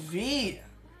Ampharos V?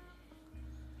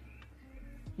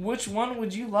 Which one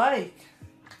would you like?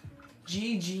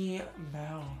 GG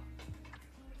Mel.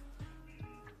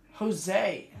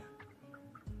 Jose,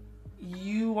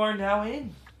 you are now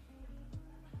in.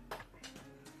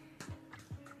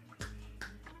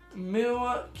 Moo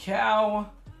Cow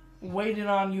waiting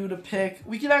on you to pick.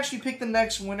 We could actually pick the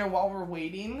next winner while we're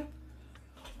waiting.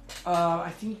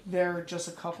 I think they're just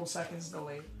a couple seconds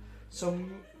delayed. So,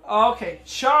 okay.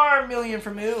 Charmeleon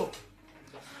for Moo.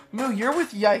 Moo, you're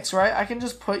with Yikes, right? I can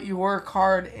just put your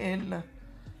card in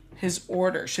his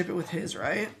order. Ship it with his,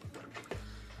 right?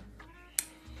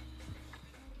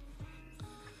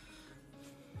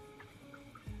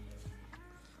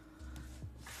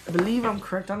 I believe I'm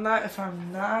correct on that. If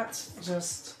I'm not,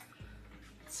 just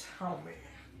tell me.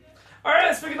 Alright,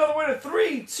 let's pick another winner.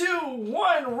 3, 2,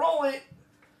 1, roll it.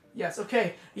 Yes,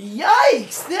 okay.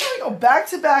 Yikes! There we go.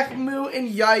 Back-to-back Moo and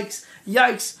Yikes.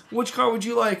 Yikes. Which card would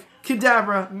you like?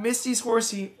 Kadabra, Misty's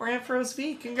Horsey, or Ampharos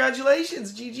V?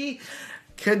 Congratulations, GG.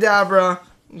 Kadabra,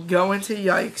 going to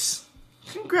Yikes.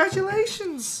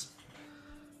 Congratulations.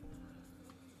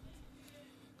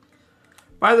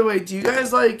 By the way, do you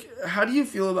guys like, how do you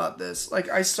feel about this? Like,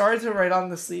 I started to write on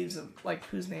the sleeves of, like,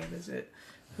 whose name is it?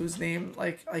 Whose name,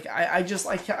 I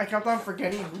kept on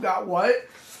forgetting who got what.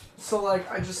 So,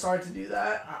 like, I just started to do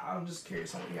that. I'm just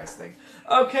curious on what you guys think.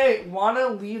 Okay, wanna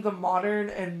leave the modern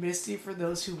and Misty for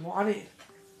those who want it.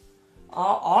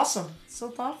 Awesome. So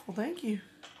thoughtful, thank you.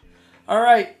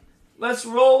 Alright, let's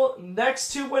roll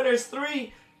next two winners.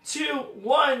 3, 2,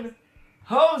 1.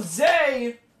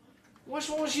 Jose! Which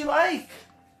one would you like?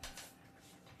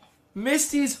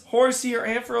 Misty's, Horsey, or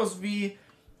Ampharos V.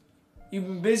 You've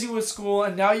been busy with school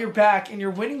and now you're back and you're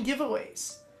winning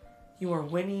giveaways. You are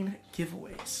winning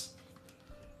giveaways.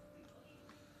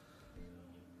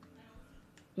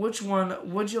 Which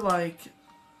one would you like?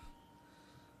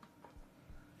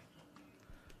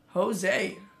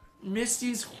 Jose,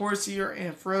 Misty's, Horsey, or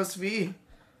Ampharos V.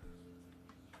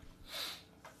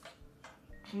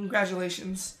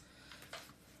 Congratulations.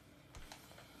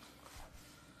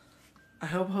 I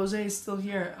hope Jose is still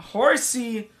here.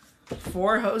 Horsey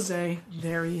for Jose.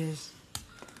 There he is.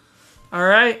 All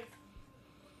right.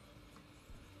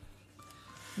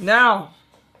 Now,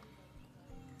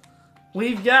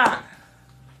 we've got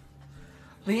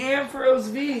the Ampharos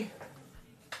V.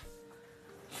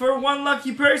 For one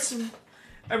lucky person.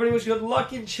 Everybody wish good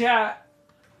luck in chat.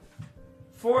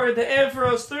 For the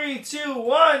Ampharos 3, 2,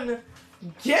 1.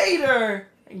 Gator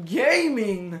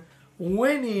Gaming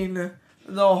winning the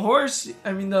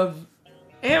the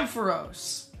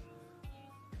Ampharos.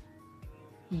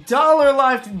 Dollar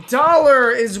Life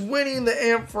Dollar is winning the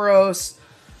Ampharos.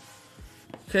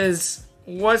 Because,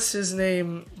 what's his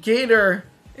name? Gator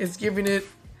is giving it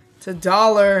to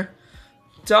Dollar.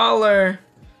 Dollar.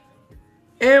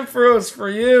 Ampharos for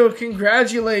you.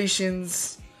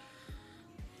 Congratulations.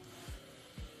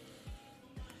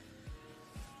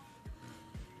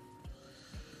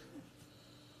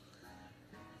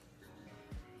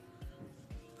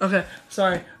 Okay,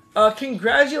 sorry.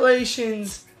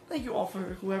 Congratulations. Thank you all for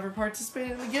whoever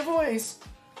participated in the giveaways.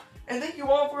 And thank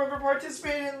you all for whoever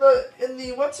participated in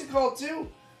the what's it called too?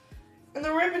 In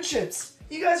the ribbon chips.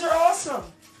 You guys are awesome.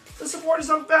 The support is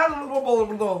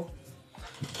unfathomable.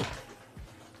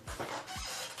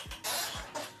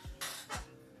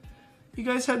 You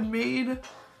guys have made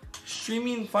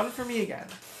streaming fun for me again.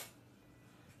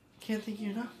 Can't thank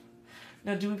you enough.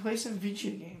 Now, do we play some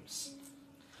video games?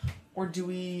 Or do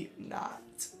we not?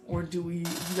 Or do you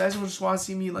guys just want to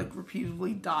see me like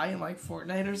repeatedly die in like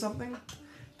Fortnite or something?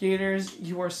 Gators,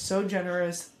 you are so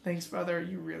generous. Thanks, brother.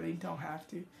 You really don't have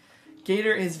to.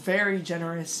 Gator is very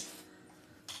generous.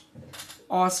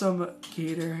 Awesome,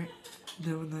 Gator,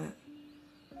 doing that.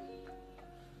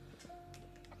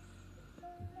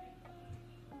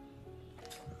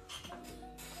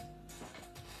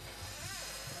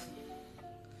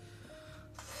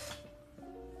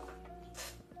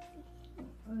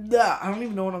 Yeah, I don't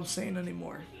even know what I'm saying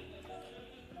anymore.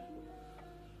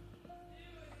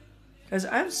 Guys,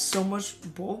 I have so much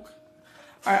bulk.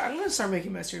 Alright, I'm going to start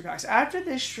making mystery packs. After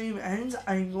this stream ends,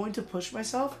 I'm going to push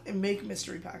myself and make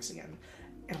mystery packs again.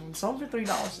 And I'm selling for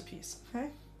 $3 a piece, okay?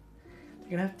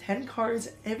 You're going to have 10 cards.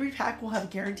 Every pack will have a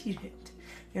guaranteed hit.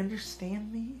 You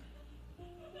understand me?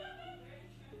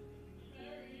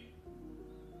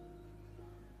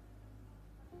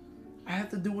 I have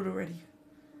to do it already.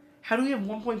 How do we have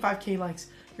 1.5k likes?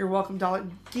 You're welcome, Dollar.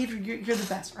 Gator, you're the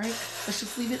best, right? Let's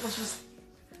just leave it. Let's just...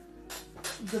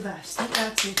 The best.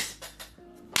 That's it.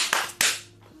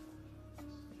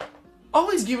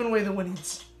 Always giving away the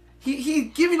winnings. He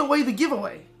giving away the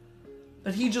giveaway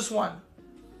that he just won.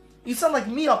 You sound like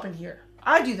me up in here.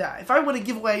 I do that. If I win a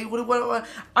giveaway,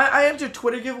 I enter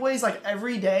Twitter giveaways like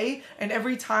every day, and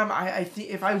every time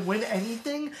if I win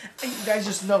anything, you guys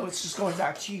just know it's just going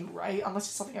back to you, right? Unless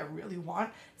it's something I really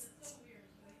want, it's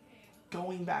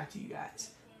going back to you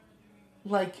guys.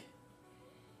 Like.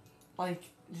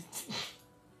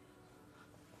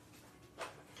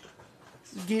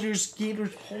 Gator's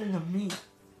pulling on me.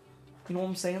 You know what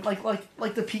I'm saying? Like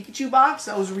the Pikachu box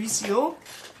that was resealed.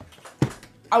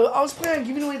 I was planning on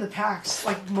giving away the packs,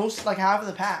 like half of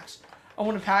the packs. I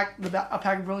want to pack a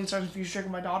pack of Brilliant Stars and Future Strike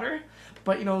with my daughter,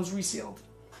 but you know it was resealed.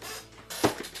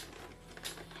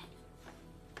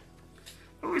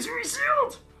 It was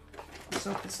resealed. I'm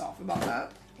so pissed off about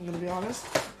that. I'm gonna be honest.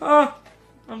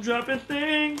 I'm dropping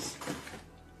things.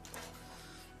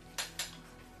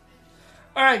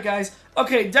 Alright, guys.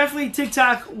 Okay, definitely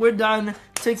TikTok. We're done.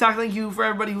 TikTok, thank you for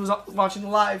everybody who's watching the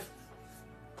live.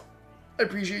 I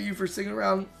appreciate you for sticking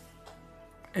around.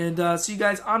 And see you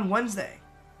guys on Wednesday.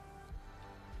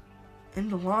 End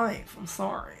the live. I'm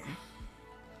sorry.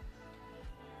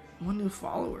 One new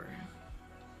follower.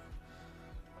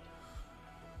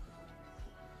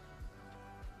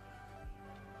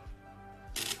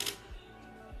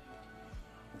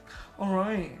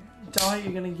 Alright. Dollar,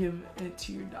 you're gonna give it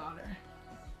to your daughter.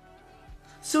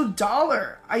 So,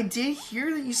 Dollar, I did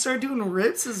hear that you started doing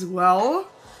rips as well.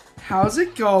 How's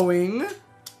it going?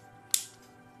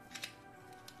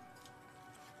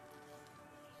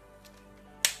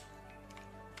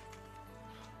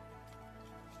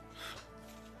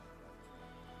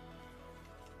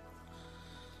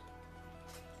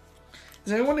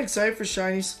 Is anyone excited for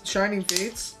Shining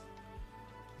Fates?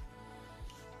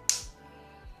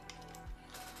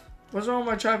 What's wrong with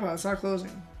my tripod? It's not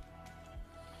closing.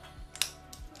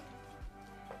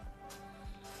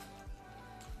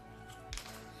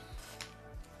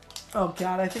 Oh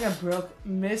god, I think I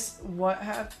missed what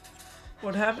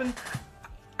happened.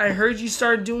 I heard you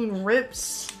started doing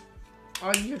rips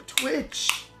on your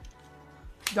Twitch.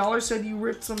 Dollar said you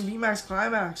ripped some VMAX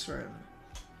Climax for him.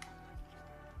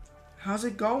 How's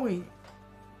it going?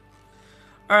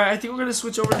 Alright, I think we're gonna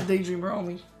switch over to Daydreamer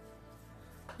only.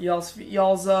 Y'all's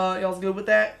good with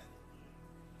that?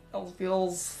 Y'all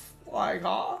feels like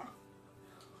or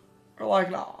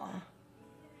like nah?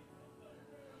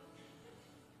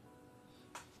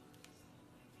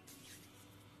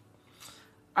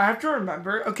 I have to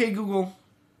remember. Okay, Google.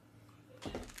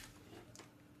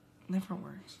 Never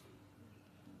works.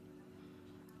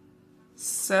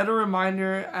 Set a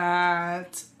reminder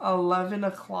at 11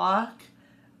 o'clock.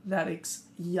 That is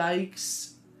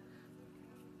yikes.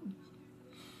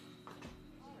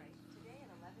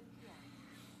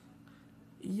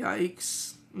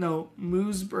 Yikes. No,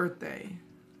 Moo's birthday.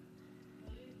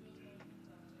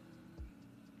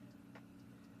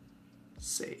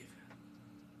 Save.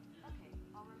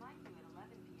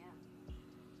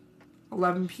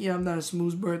 11 p.m. That is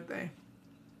Moo's birthday.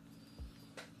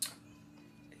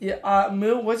 Yeah,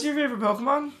 Moo, what's your favorite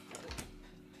Pokemon?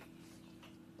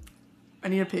 I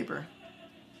need a paper.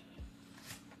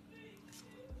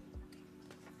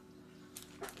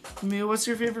 Moo, what's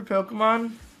your favorite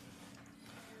Pokemon?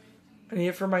 I need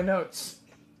it for my notes.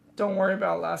 Don't worry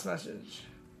about last message.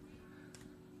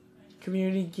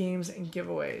 Community games and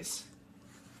giveaways.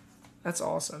 That's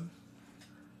awesome.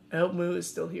 I hope Moo is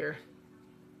still here.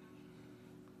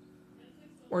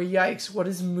 Or yikes, what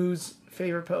is Moo's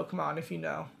favorite Pokemon if you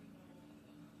know?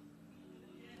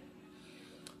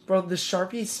 Bro, the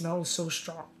Sharpie smells so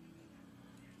strong.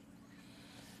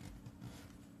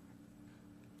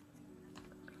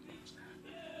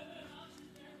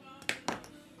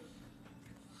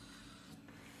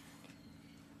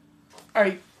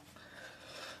 Alright.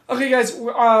 Okay, guys,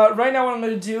 right now what I'm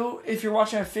going to do, if you're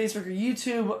watching on Facebook or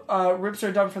YouTube, rips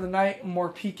are done for the night. More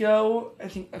Pico. I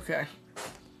think, okay.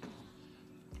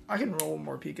 I can roll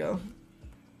more Pico.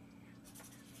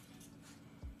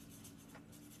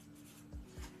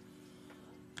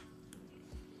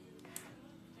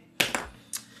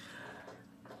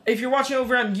 If you're watching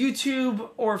over on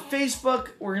YouTube or Facebook,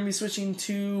 we're going to be switching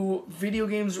to video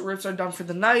games. Rips are done for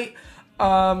the night.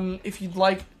 If you'd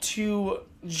like to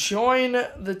join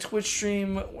the Twitch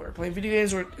stream, we're playing video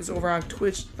games, it's over on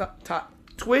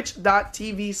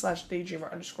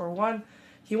twitch.tv/daydreamer_1.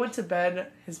 He went to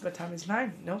bed. His bedtime is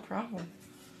 9. No problem.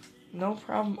 No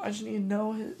problem. I just need to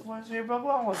know what his favorite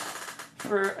Pokemon was.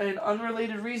 For an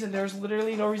unrelated reason. There's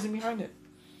literally no reason behind it.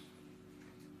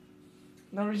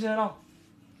 No reason at all.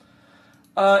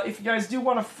 If you guys do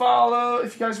want to follow,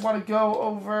 if you guys want to go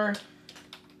over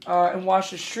and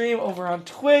watch the stream over on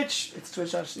Twitch, it's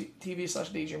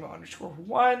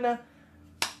twitch.tv/daydreamer_1.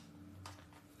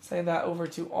 Saying that over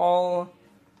to all,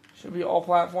 should be all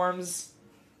platforms.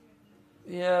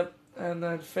 Yep, and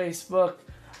then Facebook.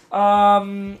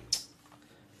 We're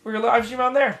gonna live stream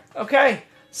on there. Okay,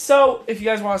 so if you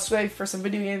guys want to stay for some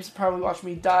video games, probably watch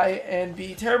me die and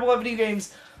be terrible at video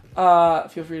games,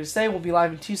 feel free to stay. We'll be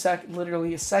live in 2 seconds,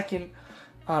 literally a second,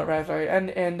 right after I end.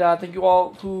 And thank you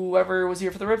all, whoever was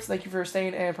here for the rips. Thank you for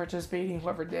staying and participating,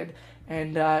 whoever did.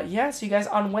 And yeah, see you guys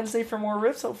on Wednesday for more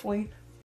rips, hopefully.